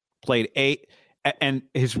years. Played 8. And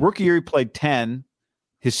his rookie year, he played 10.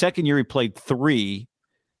 His second year, he played 3.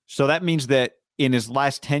 So that means that in his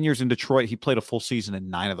last 10 years in Detroit, he played a full season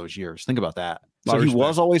in 9 of those years. Think about that. So he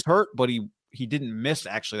was always hurt, but he didn't miss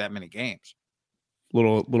actually that many games.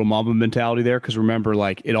 Little Mamba mentality there, because remember,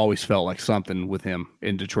 like it always felt like something with him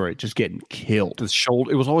in Detroit, just getting killed. His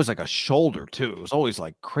shoulder, it was always like a shoulder too. It was always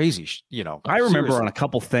like crazy, I remember on a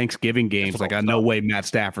couple Thanksgiving games, like no way Matt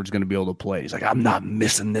Stafford's going to be able to play. He's like, I'm not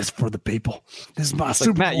missing this for the people. This is my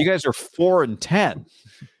Super Bowl. Matt, you guys are 4-10.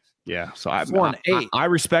 Yeah, so 4-8. I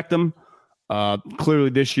respect him.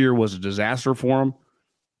 Clearly, this year was a disaster for him.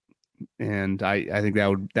 And I think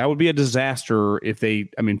that would be a disaster if they.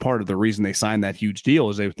 I mean, part of the reason they signed that huge deal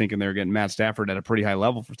is they were thinking they were getting Matt Stafford at a pretty high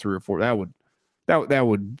level for 3 or 4. That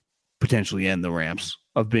would potentially end the Rams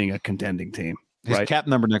of being a contending team. His cap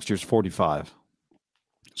number next year is 45.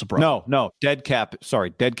 No, dead cap. Sorry,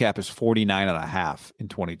 dead cap is 49.5 in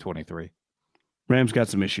 2023. Rams got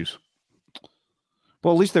some issues.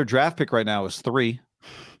 Well, at least their draft pick right now is 3.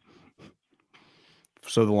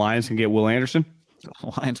 So the Lions can get Will Anderson.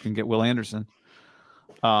 The Lions can get Will Anderson.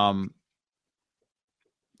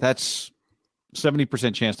 That's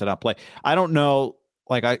 70% chance to not play. I don't know.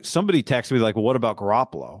 Like somebody texted me like, well, what about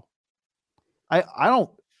Garoppolo? I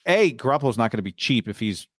don't. Garoppolo's not going to be cheap if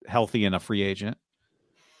he's healthy and a free agent.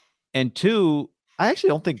 And 2, I actually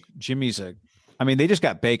don't think Jimmy's I mean, they just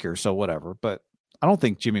got Baker, so whatever. But I don't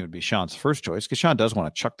think Jimmy would be Sean's first choice because Sean does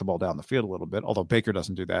want to chuck the ball down the field a little bit, although Baker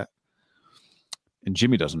doesn't do that. And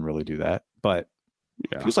Jimmy doesn't really do that. But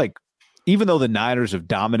it feels like even though the Niners have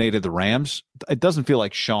dominated the Rams, it doesn't feel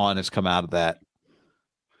like Sean has come out of that.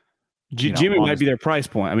 Jimmy might be their price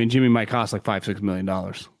point. I mean, Jimmy might cost like $5-6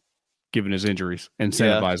 million given his injuries and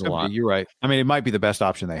incentivize a lot. You're right. I mean, it might be the best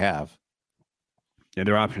option they have. Yeah,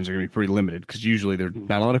 their options are going to be pretty limited because usually there's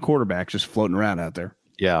not a lot of quarterbacks just floating around out there.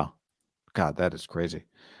 Yeah. God, that is crazy.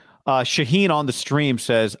 Shaheen on the stream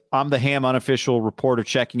says, I'm the Ham unofficial reporter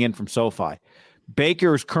checking in from SoFi.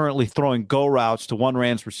 Baker is currently throwing go routes to one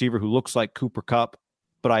Rams receiver who looks like Cooper Kupp,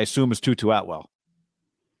 but I assume is Tutu Atwell.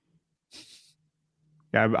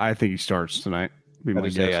 Yeah, I think he starts tonight.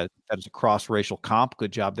 That is a cross-racial comp.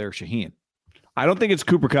 Good job there, Shaheen. I don't think it's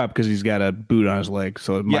Cooper Kupp because he's got a boot on his leg,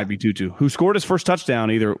 so it might be Tutu, who scored his first touchdown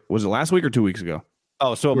was it last week or 2 weeks ago?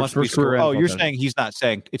 Oh, so it must be. You're saying he's not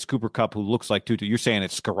saying it's Cooper Kupp who looks like Tutu. You're saying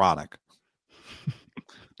it's Skoranek.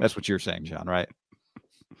 That's what you're saying, John, right?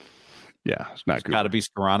 Yeah, it's not good. Got to be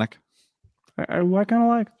Skoranek. I kind of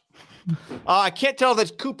like. I can't tell if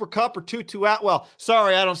that's Cooper Kupp or Tutu Atwell.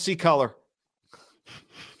 Sorry, I don't see color.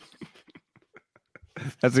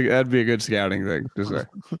 That'd be a good scouting thing to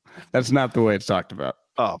say. That's not the way it's talked about.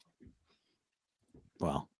 Oh,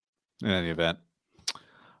 well, in any event,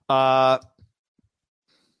 what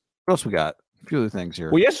else we got? A few other things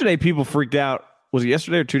here. Well, yesterday people freaked out. Was it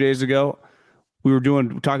yesterday or 2 days ago? We were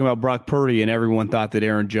talking about Brock Purdy, and everyone thought that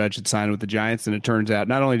Aaron Judge had signed with the Giants, and it turns out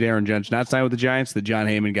not only did Aaron Judge not sign with the Giants, that John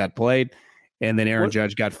Heyman got played, And then Aaron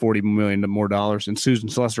Judge got $40 million more dollars. And Susan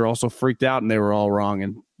Slessor also freaked out, and they were all wrong.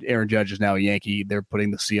 And Aaron Judge is now a Yankee. They're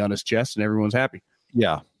putting the C on his chest, and everyone's happy.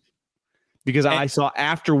 Yeah. Because I saw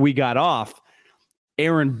after we got off,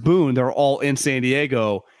 Aaron Boone, they're all in San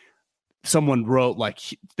Diego. Someone wrote, like,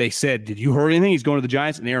 they said, did you hear anything? He's going to the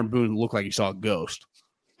Giants. And Aaron Boone looked like he saw a ghost.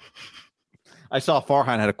 I saw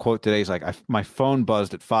Farhan had a quote today. He's like, my phone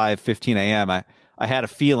buzzed at 5:15 a.m. I had a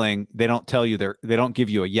feeling they don't tell you they don't give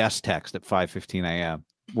you a yes text at 5:15 a.m.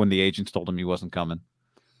 when the agents told him he wasn't coming.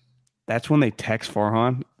 That's when they text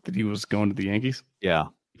Farhan that he was going to the Yankees? Yeah.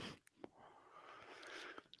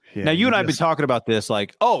 Now, you and I have been talking about this.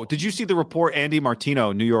 Like, oh, did you see the report? Andy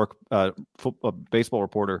Martino, New York baseball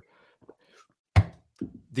reporter.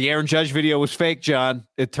 The Aaron Judge video was fake, John.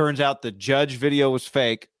 It turns out the Judge video was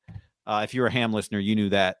fake. If you're a Ham listener, you knew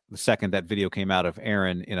that the second that video came out of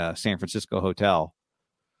Aaron in a San Francisco hotel,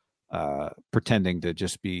 pretending to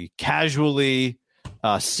just be casually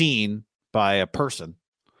seen by a person.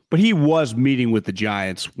 But he was meeting with the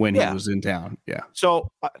Giants when he was in town. Yeah.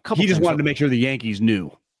 So he just wanted to make sure the Yankees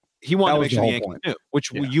knew. He wanted to make sure the Yankees knew,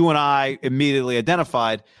 which you and I immediately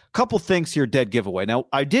identified. A couple things here, dead giveaway. Now,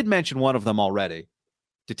 I did mention one of them already,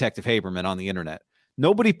 Detective Haberman on the internet.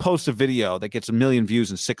 Nobody posts a video that gets 1 million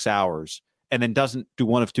views in 6 hours and then doesn't do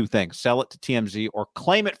one of two things: sell it to TMZ or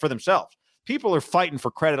claim it for themselves. People are fighting for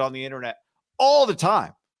credit on the internet all the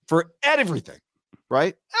time for everything,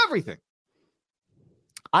 right? Everything.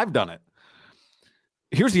 I've done it.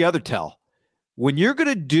 Here's the other tell. When you're going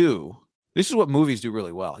to do, this is what movies do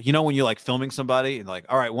really well. You know, when you're like filming somebody and like,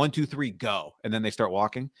 all right, 1, 2, 3, go. And then they start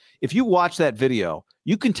walking. If you watch that video,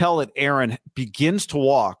 you can tell that Aaron begins to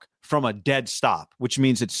walk from a dead stop, which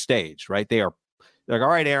means it's staged, right? They're like, all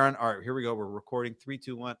right, Aaron, all right, here we go. We're recording 3,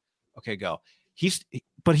 2, 1. Okay, go.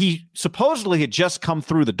 But he supposedly had just come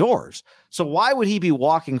through the doors. So why would he be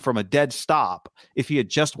walking from a dead stop if he had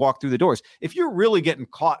just walked through the doors? If you're really getting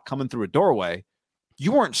caught coming through a doorway,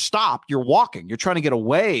 you weren't stopped. You're walking. You're trying to get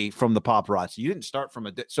away from the paparazzi. You didn't start from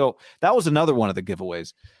so that was another one of the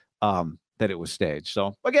giveaways that it was staged.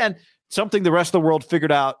 So again, something the rest of the world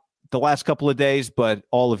figured out the last couple of days, but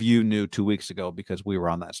all of you knew 2 weeks ago because we were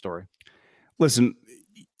on that story. Listen,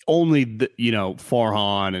 only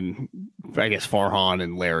Farhan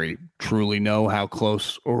and Larry truly know how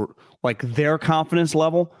close or like their confidence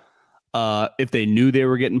level. If they knew they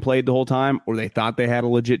were getting played the whole time or they thought they had a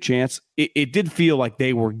legit chance, it did feel like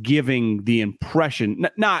they were giving the impression,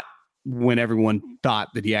 not when everyone thought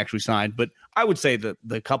that he actually signed, but I would say that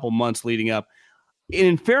the couple months leading up. And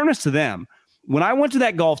in fairness to them, when I went to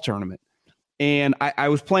that golf tournament and I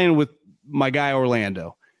was playing with my guy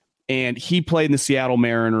Orlando, and he played in the Seattle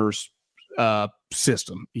Mariners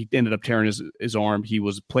system. He ended up tearing his arm. He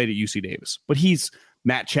played at UC Davis. But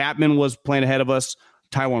Matt Chapman was playing ahead of us.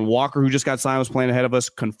 Taijuan Walker, who just got signed, was playing ahead of us.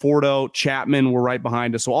 Conforto, Chapman were right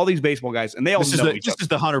behind us. So all these baseball guys, and they all know each other. This is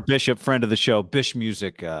the Hunter Bishop, friend of the show, Bish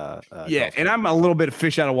Music. And I'm a little bit of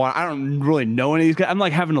fish out of water. I don't really know any of these guys. I'm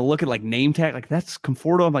like having to look at like name tag, like that's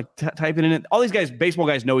Conforto. I'm like typing in it. All these guys, baseball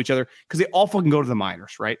guys, know each other because they all fucking go to the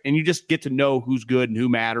minors, right? And you just get to know who's good and who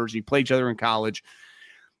matters. You play each other in college.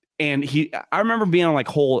 And I remember being on like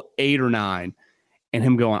hole 8 or 9, and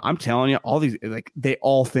him going, "I'm telling you, all these like they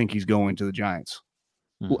all think he's going to the Giants."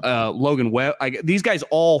 Logan Webb, these guys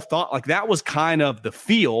all thought like that was kind of the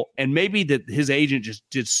feel, and maybe that his agent just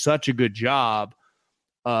did such a good job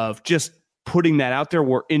of just putting that out there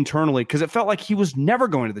where internally, because it felt like he was never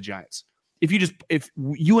going to the Giants. If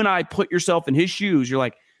you and I put yourself in his shoes, you're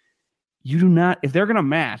like, you do not, if they're going to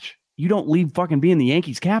match, you don't leave fucking being the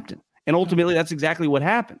Yankees captain. And ultimately that's exactly what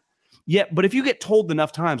happened. But if you get told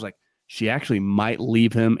enough times, like she actually might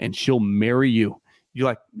leave him and she'll marry you, you're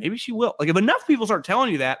like, maybe she will. Like if enough people start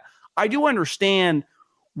telling you that, I do understand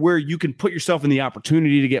where you can put yourself in the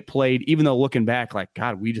opportunity to get played, even though looking back, like,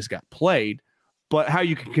 God, we just got played. But how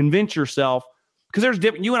you can convince yourself, because there's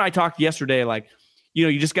different. You and I talked yesterday, like,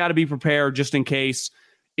 you just got to be prepared just in case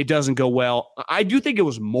it doesn't go well. I do think it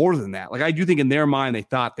was more than that. Like I do think in their mind they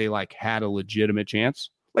thought they like had a legitimate chance.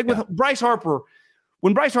 Like with Bryce Harper,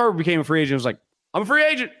 when Bryce Harper became a free agent, it was like, I'm a free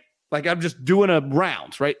agent. Like I'm just doing a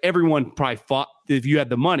rounds, right? Everyone probably thought if you had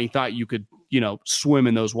the money, thought you could, swim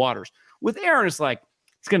in those waters. With Aaron, it's like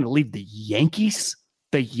he's going to leave the Yankees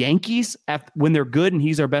when they're good and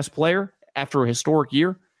he's their best player after a historic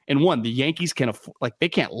year. And the Yankees they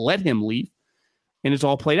can't let him leave, and it's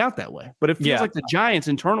all played out that way. But it feels like the Giants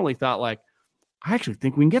internally thought like, I actually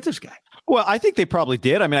think we can get this guy. Well, I think they probably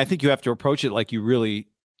did. I mean, I think you have to approach it like you really,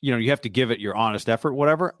 you have to give it your honest effort,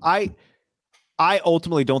 whatever. I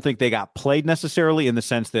ultimately don't think they got played necessarily in the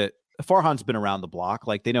sense that Farhan's been around the block.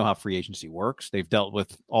 Like, they know how free agency works. They've dealt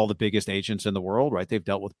with all the biggest agents in the world, right? They've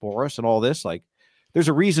dealt with Boris and all this. Like, there's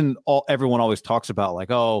a reason everyone always talks about,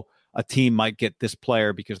 like, oh, a team might get this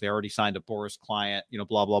player because they already signed a Boris client,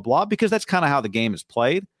 blah, blah, blah, because that's kind of how the game is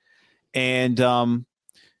played. And,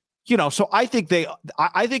 so I think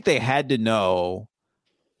they had to know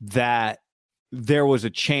that there was a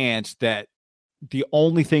chance that the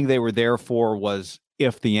only thing they were there for was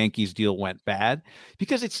if the Yankees deal went bad,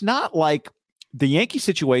 because it's not like the Yankee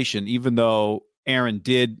situation, even though Aaron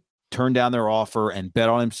did turn down their offer and bet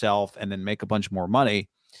on himself and then make a bunch more money.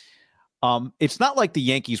 It's not like the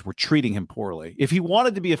Yankees were treating him poorly. If he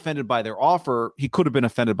wanted to be offended by their offer, he could have been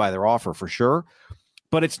offended by their offer for sure.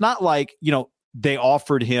 But it's not like, they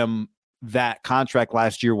offered him that contract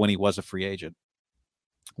last year when he was a free agent.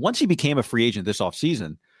 Once he became a free agent this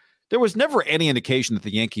offseason, there was never any indication that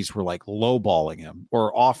the Yankees were like lowballing him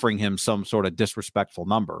or offering him some sort of disrespectful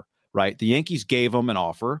number, right? The Yankees gave him an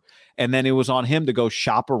offer, and then it was on him to go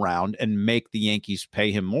shop around and make the Yankees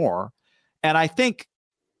pay him more. And I think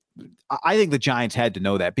the Giants had to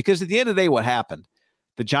know that, because at the end of the day, what happened?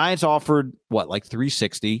 The Giants offered like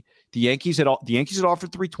 360. The Yankees had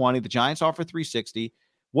offered 320. The Giants offered 360.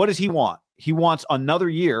 What does he want? He wants another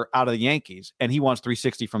year out of the Yankees, and he wants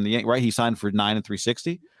 360 from the Yankees, right? He signed for $9 and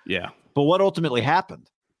 $360. Yeah. But what ultimately happened?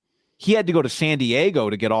 He had to go to San Diego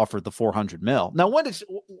to get offered the $400 million. Now,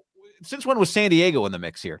 since when was San Diego in the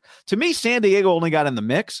mix here? To me, San Diego only got in the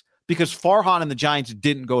mix because Farhan and the Giants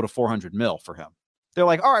didn't go to $400 million for him. They're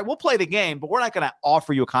like, all right, we'll play the game, but we're not going to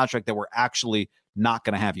offer you a contract that we're actually not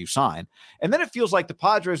going to have you sign. And then it feels like the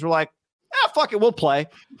Padres were like, fuck it, we'll play.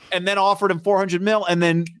 And then offered him $400 million. And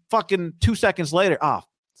then fucking 2 seconds later,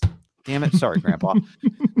 damn it. Sorry, Grandpa.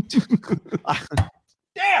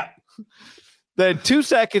 Damn. Then 2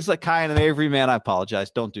 seconds, like Kyan and Avery, man, I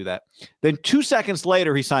apologize. Don't do that. Then 2 seconds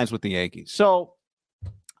later, he signs with the Yankees. So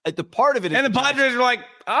the part of it, and the Padres are like,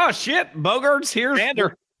 oh shit, Bogart's here.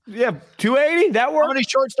 Xander. Yeah, 280. That worked. How many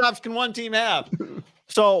shortstops can one team have?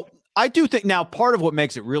 So I do think now part of what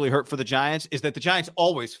makes it really hurt for the Giants is that the Giants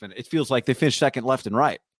always finish. It feels like they finish second left and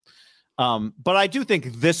right. But I do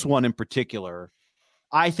think this one in particular,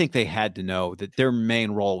 I think they had to know that their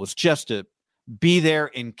main role was just to be there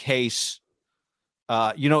in case,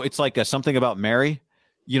 it's like something about Mary,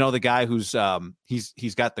 the guy who's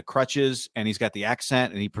he's got the crutches and he's got the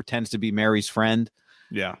accent and he pretends to be Mary's friend.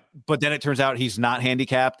 Yeah. But then it turns out he's not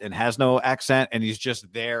handicapped and has no accent, and he's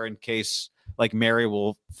just there in case like Mary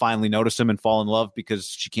will finally notice him and fall in love because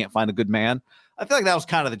she can't find a good man. I feel like that was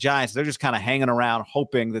kind of the Giants. They're just kind of hanging around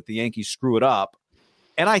hoping that the Yankees screw it up.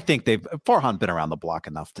 And I think Farhan been around the block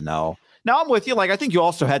enough to know. Now I'm with you. Like, I think you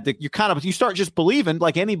also had to, you start just believing,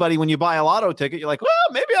 like anybody, when you buy a lotto ticket, you're like, well,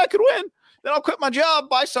 maybe I could win. Then I'll quit my job.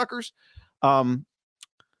 Bye, suckers.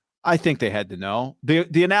 I think they had to know.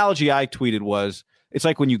 The analogy I tweeted was, it's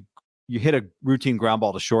like when you hit a routine ground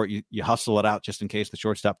ball to short, you hustle it out just in case the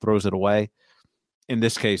shortstop throws it away. In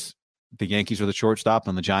this case, the Yankees are the shortstop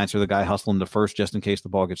and the Giants are the guy hustling to first just in case the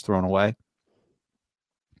ball gets thrown away.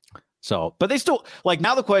 So, but they still, like,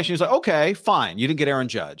 now the question is like, okay, fine, you didn't get Aaron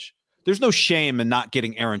Judge. There's no shame in not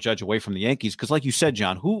getting Aaron Judge away from the Yankees because, like you said,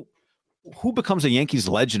 John, who becomes a Yankees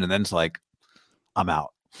legend and then's like, I'm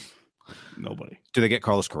out? Nobody. Do they get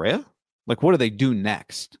Carlos Correa? Like, what do they do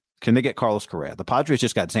next? Can they get Carlos Correa? The Padres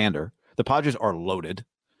just got Xander. The Padres are loaded.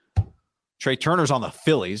 Trey Turner's on the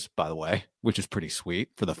Phillies, by the way, which is pretty sweet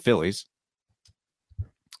for the Phillies.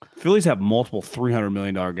 Phillies have multiple $300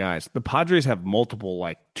 million guys. The Padres have multiple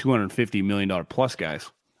like $250 million plus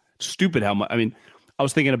guys. Stupid how much. I mean, I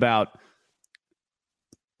was thinking about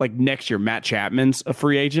like next year, Matt Chapman's a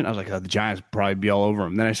free agent. I was like, the Giants probably be all over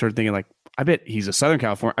him. Then I started thinking like, I bet he's a Southern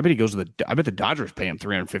California. I bet he goes to I bet the Dodgers pay him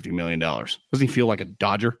 $350 million. Doesn't he feel like a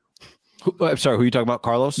Dodger? I'm sorry, who are you talking about,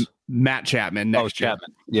 Carlos? Matt Chapman. Next year.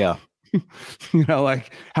 Chapman. Yeah.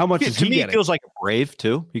 Like how much is he getting? He feels like a Brave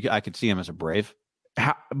too. I could see him as a Brave.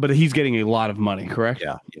 But he's getting a lot of money, correct?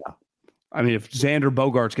 Yeah. I mean, if Xander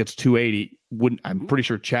Bogaerts gets 280, I'm pretty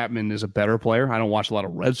sure Chapman is a better player. I don't watch a lot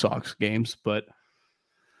of Red Sox games, but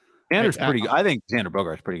Xander's pretty good. I think Xander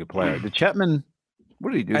Bogaerts a pretty good player. Did Chapman,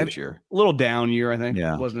 what did he do this year? A little down year, I think.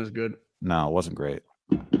 Yeah. It wasn't as good. No, it wasn't great.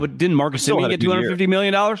 But didn't Marcus Semien get $250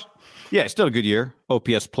 million? Yeah, still a good year.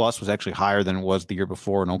 OPS plus was actually higher than it was the year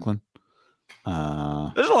before in Oakland.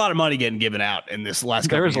 There's a lot of money getting given out in this last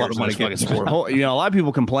couple of years. There is a lot of money getting sport. A lot of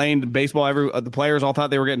people complained. Baseball, the players all thought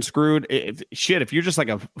they were getting screwed. If you're just like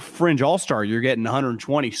a fringe all-star, you're getting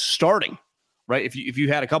 120 starting, right? If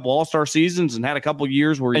you had a couple all-star seasons and had a couple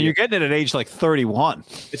years where you're getting it at age like 31.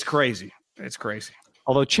 It's crazy. It's crazy.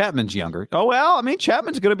 Although Chapman's younger. Oh, well, I mean,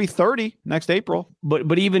 Chapman's going to be 30 next April.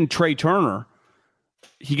 But even Trey Turner,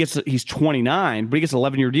 he's 29, but he gets an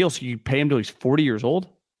 11-year deal, so you pay him till he's 40 years old.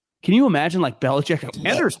 Can you imagine like Belichick?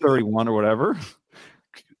 Ander's 31 or whatever.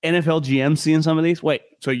 NFL GM seeing some of these. Wait,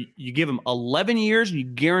 so you give him 11 years and you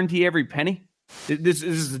guarantee every penny? This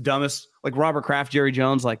is the dumbest. Like Robert Kraft, Jerry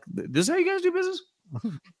Jones. Like, this is how you guys do business?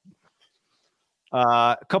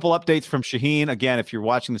 A couple updates from Shaheen. Again, if you're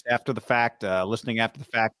watching this after the fact, listening after the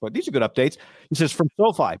fact, but these are good updates. He says, from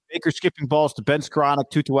SoFi, Baker skipping balls to Ben Skowronek,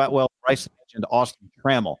 Tutu Atwell, Bryce and Austin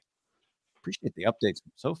Trammell. Appreciate the updates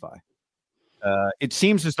from SoFi. It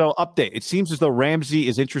seems as though Ramsey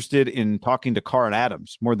is interested in talking to Carr and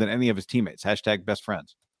Adams more than any of his teammates. # best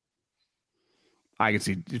friends. I can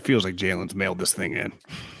see it feels like Jalen's mailed this thing in.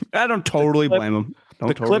 I don't totally blame him.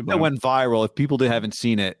 Clip that went viral, if people haven't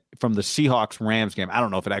seen it, from the Seahawks-Rams game, I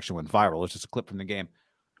don't know if it actually went viral. It's just a clip from the game.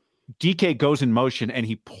 DK goes in motion, and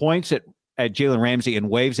he points at Jalen Ramsey and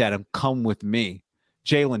waves at him, come with me.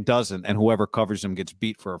 Jalen doesn't, and whoever covers him gets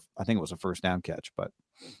beat for, I think it was a first down catch. But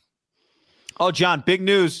oh, John, big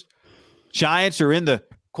news. Giants are in the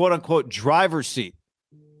quote-unquote driver's seat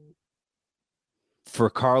for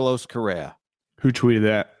Carlos Correa. Who tweeted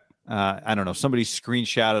that? I don't know. Somebody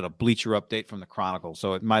screenshotted a Bleacher update from the Chronicle,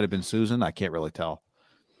 so it might have been Susan. I can't really tell.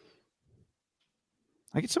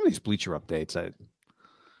 I get some of these Bleacher updates.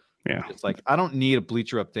 It's like I don't need a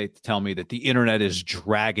Bleacher update to tell me that the internet is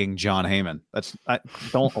dragging John Heyman.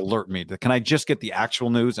 Don't alert me. Can I just get the actual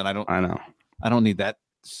news? And I don't need that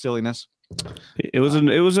silliness. It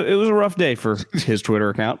was a rough day for his Twitter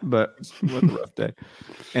account, but it was a rough day.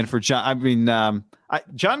 And for John, I mean,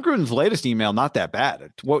 John Gruden's latest email, not that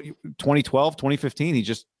bad. 2012, 2015, he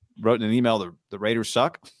just wrote in an email, the Raiders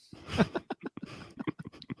suck.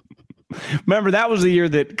 Remember, that was the year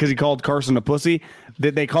that, because he called Carson a pussy,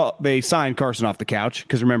 that they signed Carson off the couch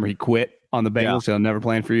because remember he quit on the Bengals, so never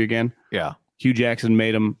playing for you again. Yeah, Hugh Jackson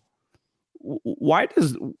made him. Why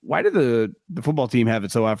did the football team have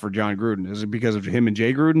it so out for John Gruden? Is it because of him and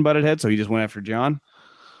Jay Gruden butted heads, so he just went after John?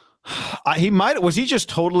 Was he just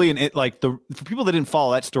totally for people that didn't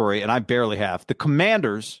follow that story, and I barely have, the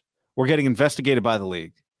Commanders were getting investigated by the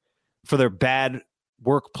league for their bad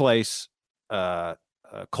workplace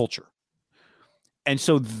culture. And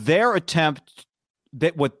so their attempt,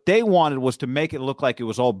 that what they wanted was to make it look like it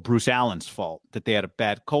was all Bruce Allen's fault, that they had a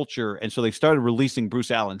bad culture. And so they started releasing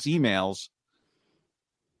Bruce Allen's emails,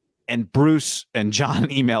 and Bruce and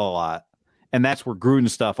John email a lot. And that's where Gruden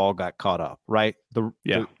stuff all got caught up, right? The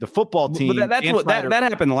football team. But that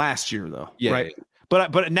happened last year, though. Yeah, right.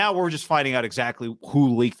 But now we're just finding out exactly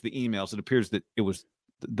who leaked the emails. It appears that it was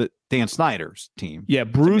the Dan Snyder's team. Yeah,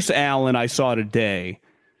 Bruce Allen, I saw today,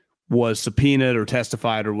 was subpoenaed or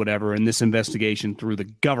testified or whatever in this investigation through the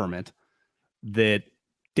government that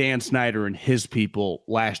Dan Snyder and his people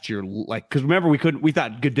last year, because remember we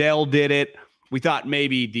thought Goodell did it. We thought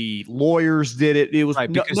maybe the lawyers did it. It was right,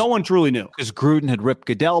 no one truly knew. Because Gruden had ripped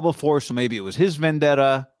Goodell before, so maybe it was his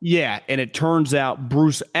vendetta. Yeah, and it turns out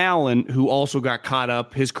Bruce Allen, who also got caught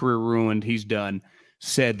up, his career ruined, he's done,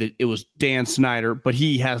 said that it was Dan Snyder, but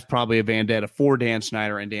he has probably a vendetta for Dan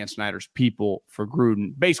Snyder and Dan Snyder's people for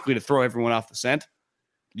Gruden, basically to throw everyone off the scent.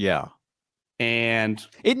 Yeah. And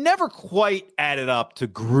it never quite added up to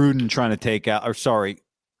Goodell trying to take out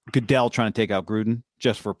Gruden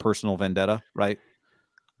just for personal vendetta, right?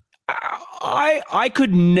 I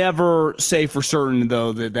could never say for certain,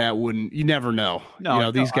 though, that wouldn't. You never know.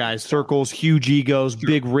 These guys, circles, huge egos,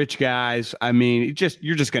 big rich guys. I mean,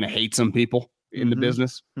 you're just going to hate some people in the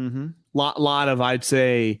business. Mm-hmm. Lot of, I'd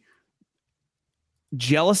say,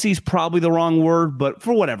 jealousy is probably the wrong word, but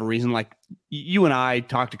for whatever reason, like you and I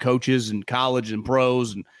talk to coaches in college and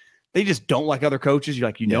pros, and they just don't like other coaches. You're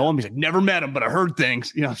like, know him? He's like, never met him, but I heard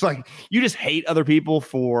things. It's like you just hate other people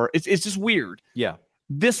for it's just weird. Yeah.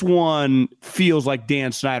 This one feels like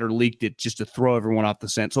Dan Snyder leaked it just to throw everyone off the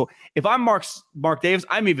scent. So if I'm Mark Davis,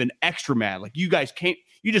 I'm even extra mad. Like you guys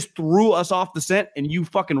you just threw us off the scent and you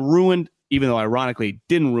fucking ruined, even though ironically it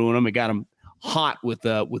didn't ruin him. It got him hot with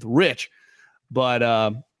Rich. But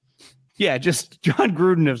just John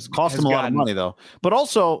Gruden has cost him a lot of money though. But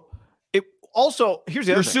also here's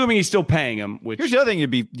the other thing. Assuming he's still paying him. Here's the other thing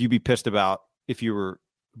you'd be pissed about if you were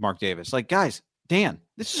Mark Davis. Like, guys, Dan,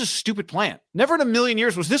 this is a stupid plan. Never in a million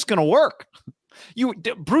years was this going to work.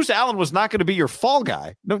 Bruce Allen was not going to be your fall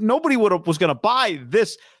guy. Nobody was going to buy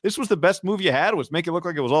this. This was the best move you had, was make it look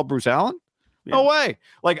like it was all Bruce Allen. Yeah. No way.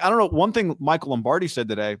 Like, I don't know. One thing Michael Lombardi said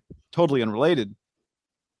today, totally unrelated.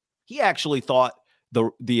 He actually thought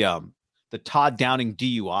the Todd Downing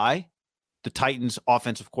DUI, the Titans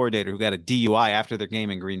offensive coordinator who got a DUI after their game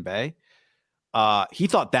in Green Bay, he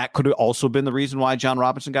thought that could have also been the reason why John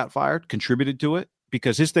Robinson got fired, contributed to it,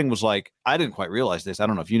 because his thing was like, I didn't quite realize this. I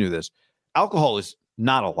don't know if you knew this. Alcohol is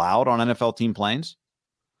not allowed on NFL team planes.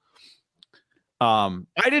 I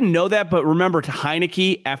didn't know that, but remember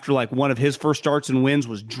Heineke, after like one of his first starts and wins,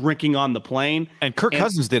 was drinking on the plane. And Kirk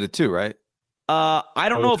Cousins did it too, right? I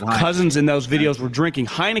don't know if Cousins in those videos were drinking.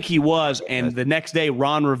 Heineke was, and the next day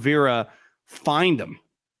Ron Rivera fined him.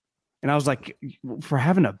 And I was like, for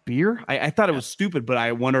having a beer? I thought it was stupid, but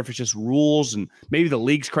I wonder if it's just rules and maybe the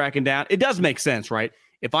league's cracking down. It does make sense, right?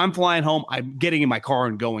 If I'm flying home, I'm getting in my car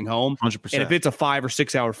and going home. 100%. And if it's a 5 or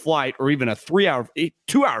 6 hour flight or even a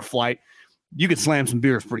 2-hour flight, you could slam some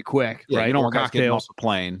beers pretty quick, right? You don't or want guys getting off cocktails. the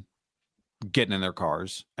plane, getting in their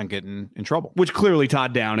cars and getting in trouble. Which clearly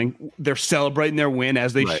Todd Downing, they're celebrating their win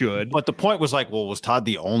as they should. But the point was like, well, was Todd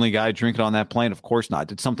the only guy drinking on that plane? Of course not.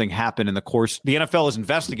 Did something happen in the course? The NFL is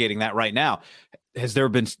investigating that right now.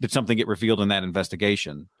 Did something get revealed in that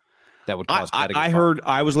investigation that would cause?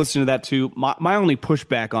 I was listening to that too. My only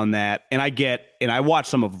pushback on that, and I watched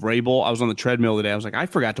some of Vrabel. I was on the treadmill today. I was like, I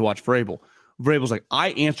forgot to watch Vrabel. Vrabel's like, I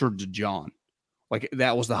answered to John. Like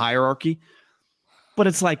that was the hierarchy. But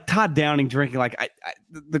it's like Todd Downing drinking, like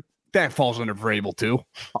that falls under Vrabel too.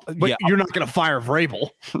 But you're not going to fire Vrabel,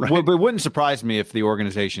 right? Well, but it wouldn't surprise me if the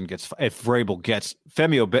organization if Vrabel gets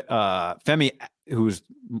Femi, who's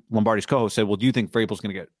Lombardi's co-host, said, "Well, do you think Vrabel's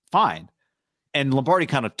going to get fined?" And Lombardi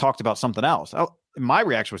kind of talked about something else. My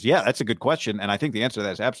reaction was, "Yeah, that's a good question," and I think the answer to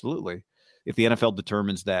that is absolutely. If the NFL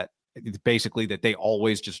determines that basically that they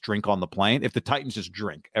always just drink on the plane, if the Titans just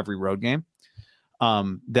drink every road game,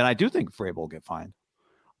 then I do think Vrabel will get fined.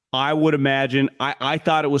 I would imagine. I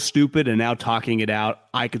thought it was stupid, and now talking it out,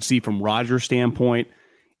 I could see from Roger's standpoint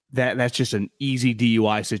that that's just an easy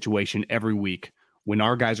DUI situation every week. When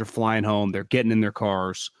our guys are flying home, they're getting in their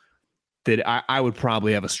cars, that I would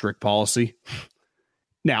probably have a strict policy.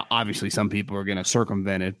 Now, obviously, some people are going to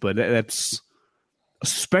circumvent it, but that's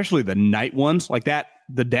especially the night ones like that.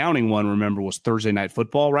 The Downing one, remember, was Thursday Night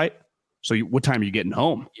Football, right? So what time are you getting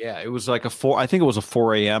home? Yeah, it was like I think it was a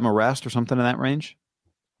 4 a.m. arrest or something in that range.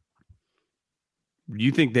 Do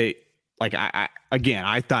you think they, like, I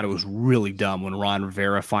thought it was really dumb when Ron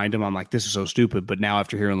Rivera fined him. I'm like, this is so stupid. But now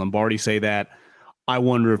after hearing Lombardi say that, I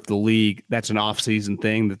wonder if the league, that's an off-season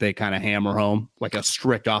thing that they kind of hammer home, like a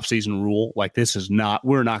strict off-season rule. Like,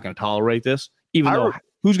 we're not going to tolerate this. Even though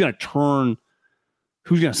who's going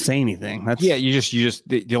to say anything? You just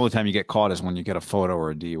the only time you get caught is when you get a photo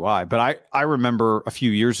or a DUI. But I remember a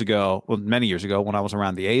few years ago, many years ago, when I was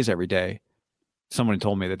around the A's every day, someone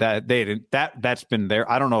told me that's been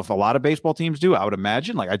there. I don't know if a lot of baseball teams do. I would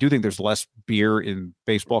imagine. Like, I do think there's less beer in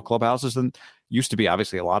baseball clubhouses than used to be.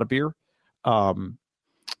 Obviously, a lot of beer. But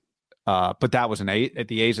that was at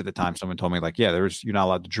the A's at the time. Someone told me, like, yeah, you're not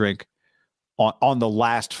allowed to drink on the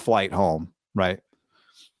last flight home, right?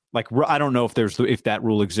 Like, I don't know if that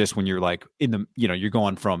rule exists when you're like you're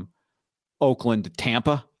going from Oakland to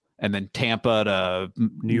Tampa and then Tampa to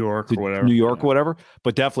New York or whatever.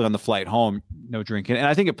 But definitely on the flight home, no drinking. And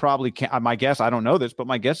I think it probably my guess, I don't know this, but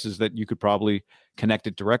my guess is that you could probably connect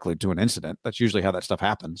it directly to an incident. That's usually how that stuff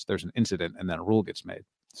happens. There's an incident and then a rule gets made.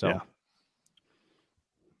 So. Yeah.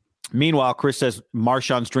 Meanwhile, Chris says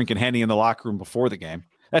Marshawn's drinking Henny in the locker room before the game.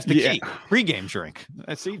 That's the key. Pre-game drink.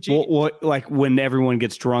 That's the key. Well, like when everyone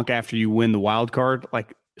gets drunk after you win the wild card,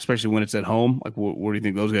 like especially when it's at home, like what do you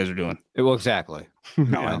think those guys are doing? Well, exactly.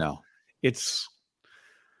 No, I know.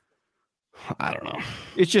 I don't know.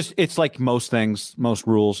 It's like most things, most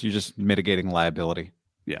rules. You're just mitigating liability.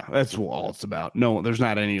 Yeah, that's all it's about. No, there's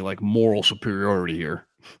not any like moral superiority here.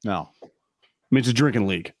 No, I mean it's a drinking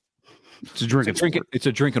league. It's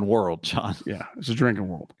a drinking world, John. Yeah, it's a drinking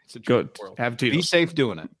world. It's a drinking world. Have Tito's. Be safe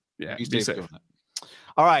doing it. Yeah, be safe doing it.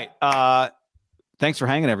 All right. Thanks for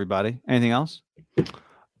hanging, everybody. Anything else?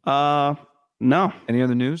 No. Any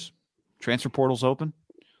other news? Transfer portal's open.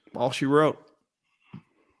 All she wrote.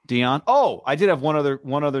 Dion. Oh, I did have one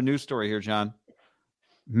other news story here, John.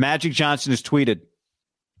 Magic Johnson has tweeted.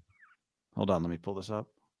 Hold on, let me pull this up.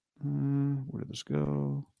 Where did this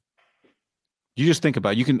go? You just think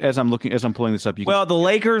about it. You can, as I'm pulling this up. The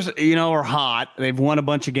Lakers, are hot. They've won a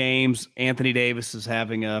bunch of games. Anthony Davis is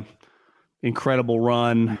having a incredible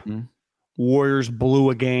run. Mm-hmm. Warriors blew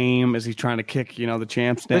a game as he's trying to kick, the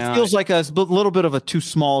champs down. It feels like a little bit of a too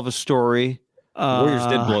small of a story. Warriors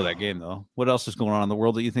did blow that game, though. What else is going on in the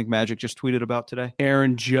world that you think Magic just tweeted about today?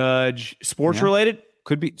 Aaron Judge, sports related?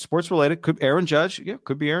 Could be sports related. Could Aaron Judge? Yeah,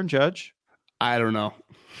 could be Aaron Judge. I don't know.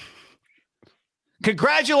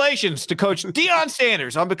 Congratulations to Coach Deion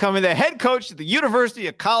Sanders on becoming the head coach at the University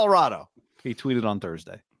of Colorado. He tweeted on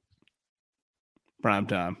Thursday. Prime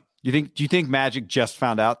time. Do you think Magic just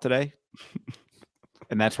found out today?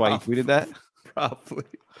 And that's why he tweeted that? Probably.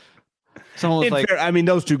 Someone was like, I mean,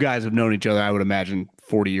 those two guys have known each other, I would imagine,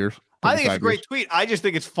 40 years. I think it's a 35 great years. tweet. I just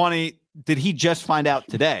think it's funny. Did he just find out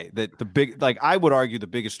today that I would argue the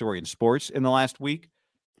biggest story in sports in the last week?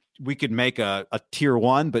 We could make a tier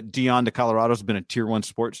 1, but Deion to Colorado has been a tier 1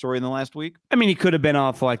 sports story in the last week. I mean, he could have been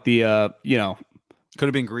off like the, Could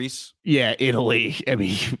have been Greece. Yeah, Italy. I mean,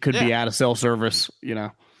 he could be out of cell service, You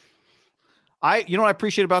know what I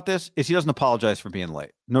appreciate about this is he doesn't apologize for being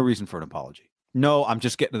late. No reason for an apology. No, I'm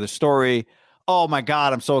just getting to the story. Oh my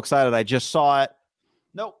God, I'm so excited. I just saw it.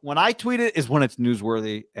 No, when I tweet it is when it's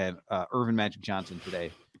newsworthy. And Irvin Magic Johnson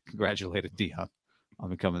today congratulated Deion on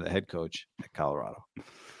becoming the head coach at Colorado.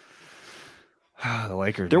 The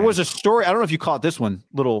Lakers. There was a story. I don't know if you caught this one,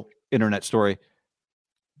 little internet story.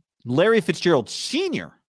 Larry Fitzgerald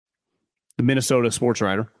Sr., the Minnesota sports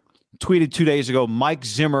writer, tweeted 2 days ago, Mike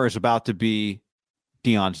Zimmer is about to be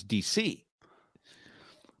Deion's DC.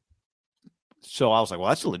 So I was like, well,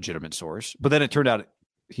 that's a legitimate source. But then it turned out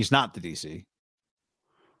he's not the DC.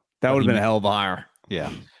 That would have been a hell of a hire.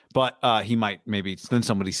 Yeah. But he might then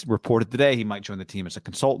somebody reported today he might join the team as a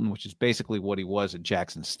consultant, which is basically what he was at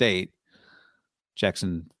Jackson State.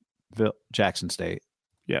 Jackson State.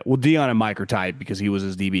 Yeah. Well, Deion and Mike are tight because he was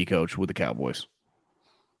his DB coach with the Cowboys.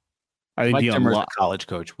 I think Mike Deion Zimmer as a college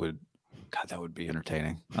coach that would be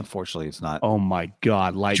entertaining. Unfortunately, it's not. Oh my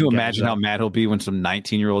God. Could you imagine how mad he'll be when some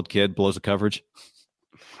 19-year-old kid blows a coverage?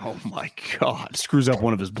 Oh my God. Screws up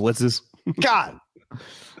one of his blitzes. God.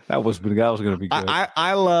 That was going to be good.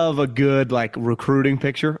 I love a good recruiting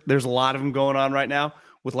picture. There's a lot of them going on right now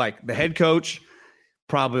with the head coach,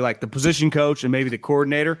 probably the position coach, and maybe the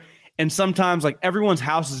coordinator. And sometimes everyone's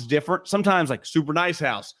house is different. Sometimes super nice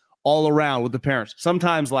house all around with the parents.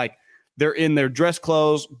 Sometimes they're in their dress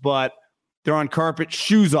clothes, but they're on carpet,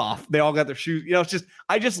 shoes off. They all got their shoes. It's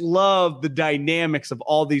I just love the dynamics of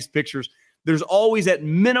all these pictures. There's always at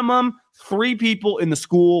minimum 3 people in the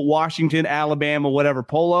school, Washington, Alabama, whatever,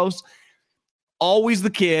 polos. Always the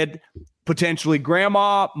kid, potentially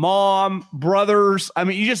grandma, mom, brothers. I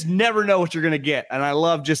mean, you just never know what you're going to get. And I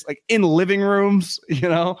love just in living rooms,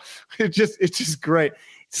 it's just great.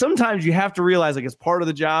 Sometimes you have to realize it's part of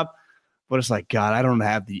the job, but it's God, I don't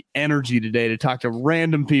have the energy today to talk to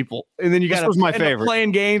random people. And then you got to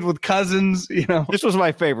playing games with cousins, This was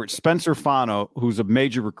my favorite. Spencer Fano, who's a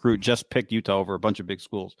major recruit, just picked Utah over a bunch of big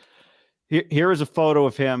schools. Here is a photo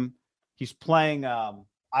of him. He's playing. I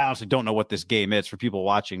honestly don't know what this game is. For people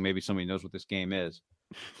watching, maybe somebody knows what this game is.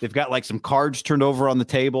 They've got some cards turned over on the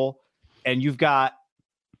table, and you've got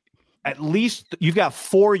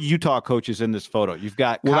 4 Utah coaches in this photo. You've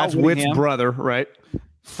got that's Witt's brother, right?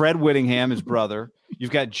 Fred Whittingham, his brother.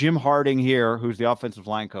 You've got Jim Harding here, who's the offensive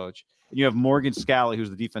line coach. And you have Morgan Scalley,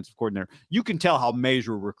 who's the defensive coordinator. You can tell how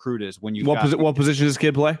major a recruit is when you. What position does this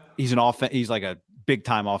kid play? He's He's a big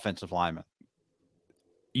time offensive lineman.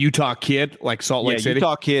 Utah kid, Salt Lake City.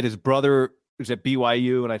 Utah kid. His brother is at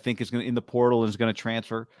BYU, and I think is going in the portal and is going to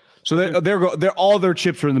transfer. So they're all their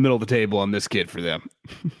chips are in the middle of the table on this kid for them.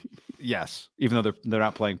 Yes, even though they're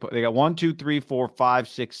not playing. They got 1, 2, 3, 4, 5,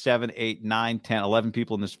 6, 7, 8, 9, 10, 11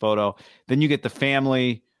 people in this photo. Then you get the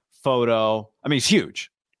family photo. I mean, it's huge,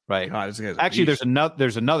 right? God, actually,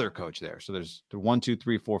 there's another coach there. So there's 1, 2,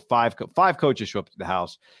 3, 4, 5 coaches show up to the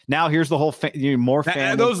house. Now here's the whole more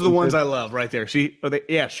family. Those are the ones I love right there. See,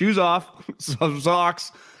 shoes off, some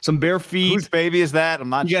socks, some bare feet. Whose baby is that? I'm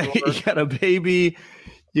not sure. You got a baby.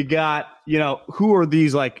 You got who are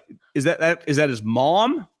these? Is that his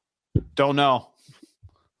mom? Don't know.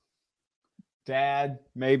 Dad,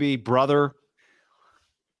 maybe brother.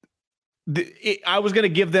 I was going to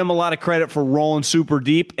give them a lot of credit for rolling super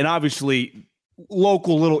deep, and obviously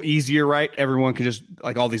local, little easier, right? Everyone can just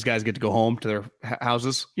all these guys get to go home to their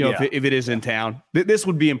houses. If it is in town, this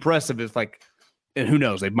would be impressive. If and who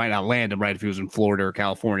knows, they might not land him right if he was in Florida or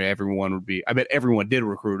California. Everyone would be. I bet everyone did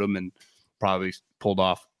recruit him and probably pulled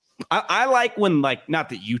off. I like when not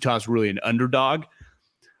that Utah's really an underdog.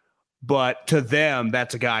 But to them,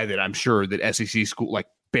 that's a guy that I'm sure that SEC school like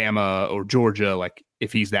Bama or Georgia,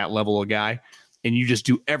 if he's that level of guy, and you just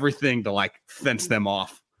do everything to fence them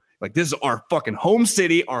off. This is our fucking home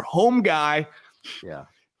city, our home guy. Yeah.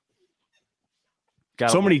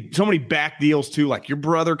 So many back deals too. Your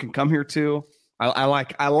brother can come here too. I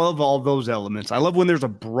love all those elements. I love when there's a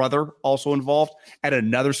brother also involved at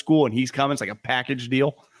another school and he's coming. It's like a package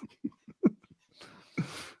deal.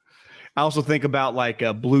 I also think about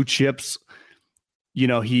Blue Chips.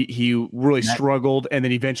 He really struggled and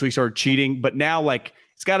then eventually started cheating. But now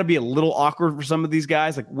it's got to be a little awkward for some of these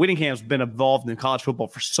guys. Whittingham's been involved in college football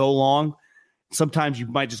for so long sometimes you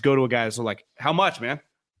might just go to a guy that's like, how much, man?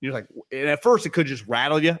 You're like, and at first it could just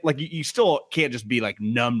rattle you. Like you still can't just be like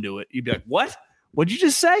numb to it. You'd be like, what? What'd you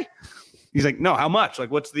just say? He's like, no, how much? Like,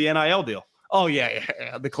 what's the NIL deal? Oh,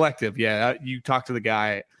 yeah, the collective. Yeah, you talk to the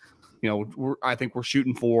guy. I think we're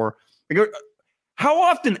shooting for. Like, how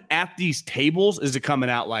often at these tables is it coming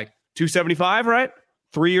out like $275, right?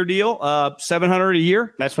 3-year deal, $700 a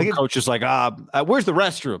year. That's when coach is like, where's the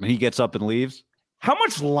restroom? And he gets up and leaves. How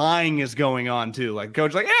much lying is going on too? Like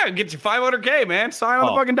coach, like, yeah, get you $500K, man. Sign on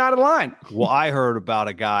the fucking dotted line. Well, I heard about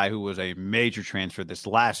a guy who was a major transfer this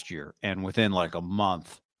last year, and within like a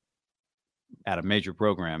month at a major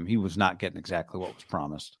program, he was not getting exactly what was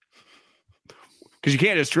promised. Because you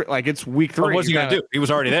can't just like it's week 3. What's he gonna do? He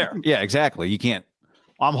was already there. Yeah, exactly. You can't.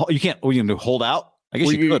 You can't. What are you gonna do? Hold out? I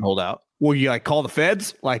guess you could hold out. Will you like call the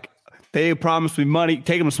feds? Like they promised me money.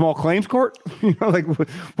 Take them to small claims court. Like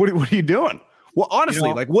what are you doing? Well,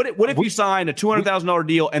 honestly, like what if you sign a $200,000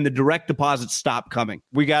 deal and the direct deposits stop coming?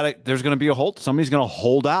 There's going to be a hold. Somebody's going to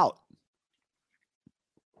hold out.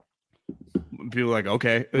 People are like,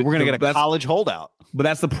 okay, we're going to get a college holdout. But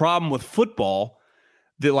that's the problem with football.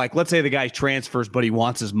 That like, let's say the guy transfers, but he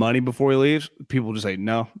wants his money before he leaves. People just say,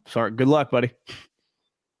 no, sorry, good luck, buddy.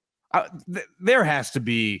 There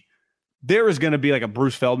is going to be like a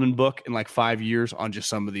Bruce Feldman book in like 5 years on just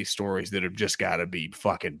some of these stories that have just got to be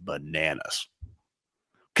fucking bananas.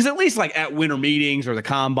 Because at least like at winter meetings or the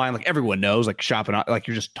combine, like everyone knows, like shopping, like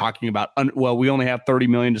you're just talking about, well, we only have $30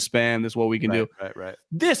 million to spend. This is what we can do. Right.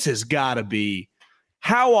 This has got to be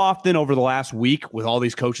how often over the last week with all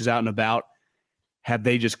these coaches out and about have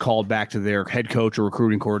they just called back to their head coach or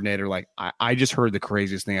recruiting coordinator? Like I just heard the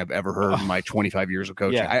craziest thing I've ever heard in my 25 years of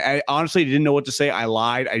coaching. Yeah. I honestly didn't know what to say. I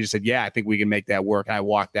lied. I just said, yeah, I think we can make that work. And I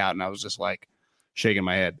walked out and I was just like shaking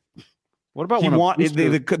my head. What about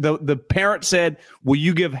the parent said, will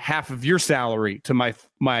you give half of your salary to my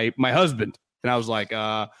husband? And I was like,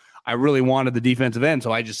 I really wanted the defensive end.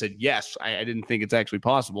 So I just said, yes, I didn't think it's actually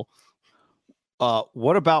possible.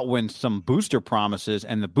 What about when some booster promises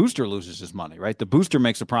and the booster loses his money, right? The booster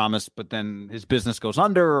makes a promise, but then his business goes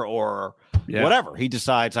under or whatever. He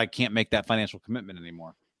decides I can't make that financial commitment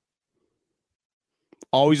anymore.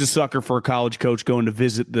 Always a sucker for a college coach going to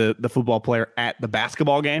visit the football player at the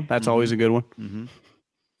basketball game. That's always a good one. Mm-hmm.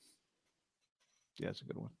 Yeah, it's a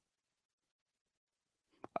good one.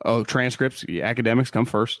 Oh, transcripts, academics come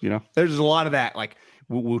first. There's a lot of that. Like,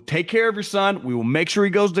 we'll take care of your son. We will make sure he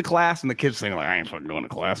goes to class. And the kids saying, like, I ain't fucking going to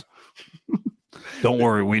class. Don't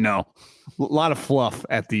worry, we know. A lot of fluff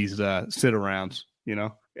at these sit-arounds, I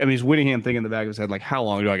mean, he's Whittingham thinking in the back of his head, like, how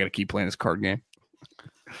long do I got to keep playing this card game?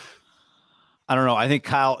 I don't know. I think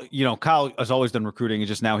Kyle has always done recruiting. It's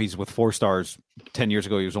just now he's with 4 stars. 10 years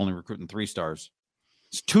ago, he was only recruiting 3 stars.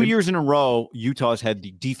 It's 2 years in a row. Utah's had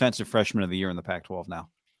the defensive freshman of the year in the Pac-12 now.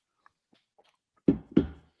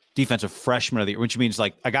 Defensive freshman of the year, which means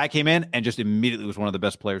like a guy came in and just immediately was one of the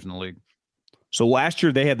best players in the league. So last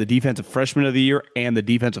year they had the defensive freshman of the year and the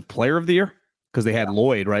defensive player of the year because they had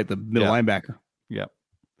Lloyd, right? The middle linebacker. Yeah.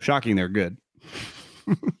 Shocking. They're good.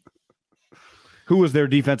 Who was their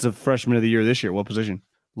defensive freshman of the year this year? What position?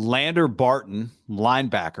 Lander Barton,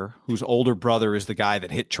 linebacker, whose older brother is the guy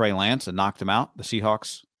that hit Trey Lance and knocked him out, the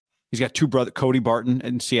Seahawks. He's got 2 brothers, Cody Barton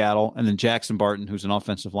in Seattle, and then Jackson Barton, who's an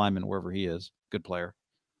offensive lineman wherever he is. Good player.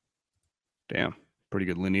 Damn. Pretty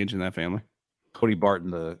good lineage in that family. Cody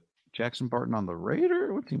Barton, Jackson Barton on the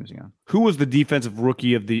Raider? What team is he on? Who was the defensive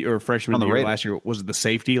rookie of the or freshman of the year last year? Was it the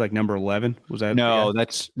safety, like number 11? Was that?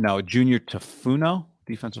 No, Junior Tafuno,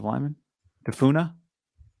 defensive lineman. Tafuna?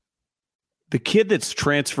 The kid that's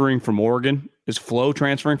transferring from Oregon, is Flo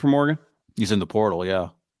transferring from Oregon? He's in the portal, yeah.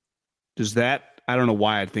 Does that, I don't know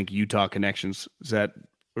why I'd think Utah connections. Is that,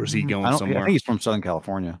 or is he going somewhere? I think he's from Southern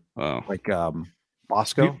California. Oh. Like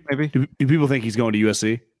Bosco, maybe? Do people think he's going to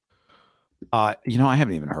USC? I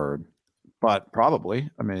haven't even heard, but probably.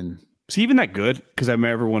 I mean, is he even that good? Because I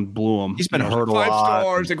remember everyone blew him. He's been hurt a lot. 5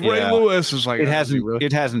 stars. Like Ray Lewis is like, it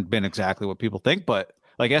hasn't been exactly what people think, but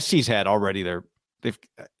like SC's had already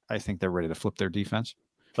I think they're ready to flip their defense.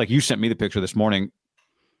 Like you sent me the picture this morning.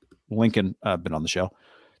 Lincoln, been on the show,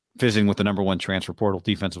 visiting with the number 1 transfer portal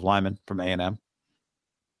defensive lineman from A&M.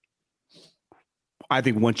 I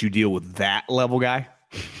think once you deal with that level guy,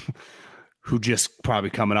 who just probably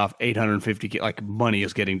coming off $850, like money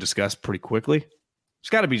is getting discussed pretty quickly. It's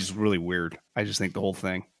got to be just really weird. I just think the whole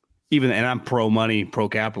thing, and I'm pro money, pro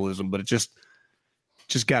capitalism, but it just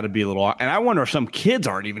got to be a little. And I wonder if some kids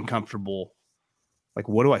aren't even comfortable. Like,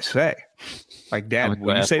 what do I say? Like, Dad,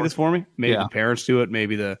 will you say this for me? Maybe the parents do it.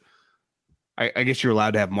 Maybe I guess you're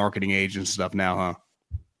allowed to have marketing agents and stuff now, huh?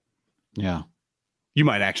 Yeah. You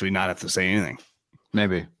might actually not have to say anything.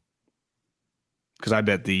 Maybe. Because I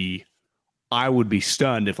bet I would be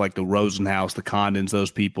stunned if like the Rosenhaus, the Condons,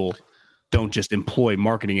 those people don't just employ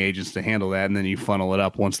marketing agents to handle that, and then you funnel it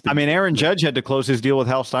up once. Aaron Judge had to close his deal with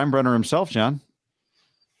Hal Steinbrenner himself, John.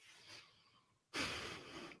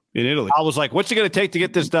 In Italy. I was like, what's it going to take to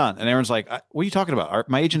get this done? And Aaron's like, what are you talking about?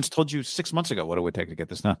 My agents told you 6 months ago what it would take to get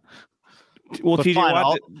this done. Well, but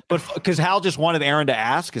TJ, but because Hal just wanted Aaron to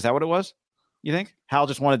ask, is that what it was? You think Hal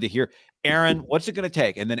just wanted to hear, Aaron, what's it going to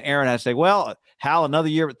take? And then Aaron had to say, well, Hal, another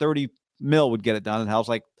year at 30 mil would get it done. And Hal's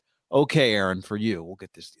like, okay, Aaron, for you, we'll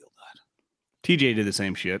get this deal done. TJ did the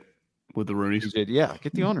same shit with the Rooneys. He did, yeah.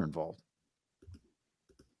 Get the owner involved.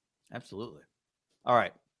 Absolutely. All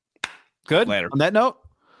right. Good. Later. On that note,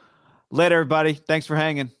 later, everybody. Thanks for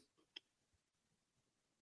hanging.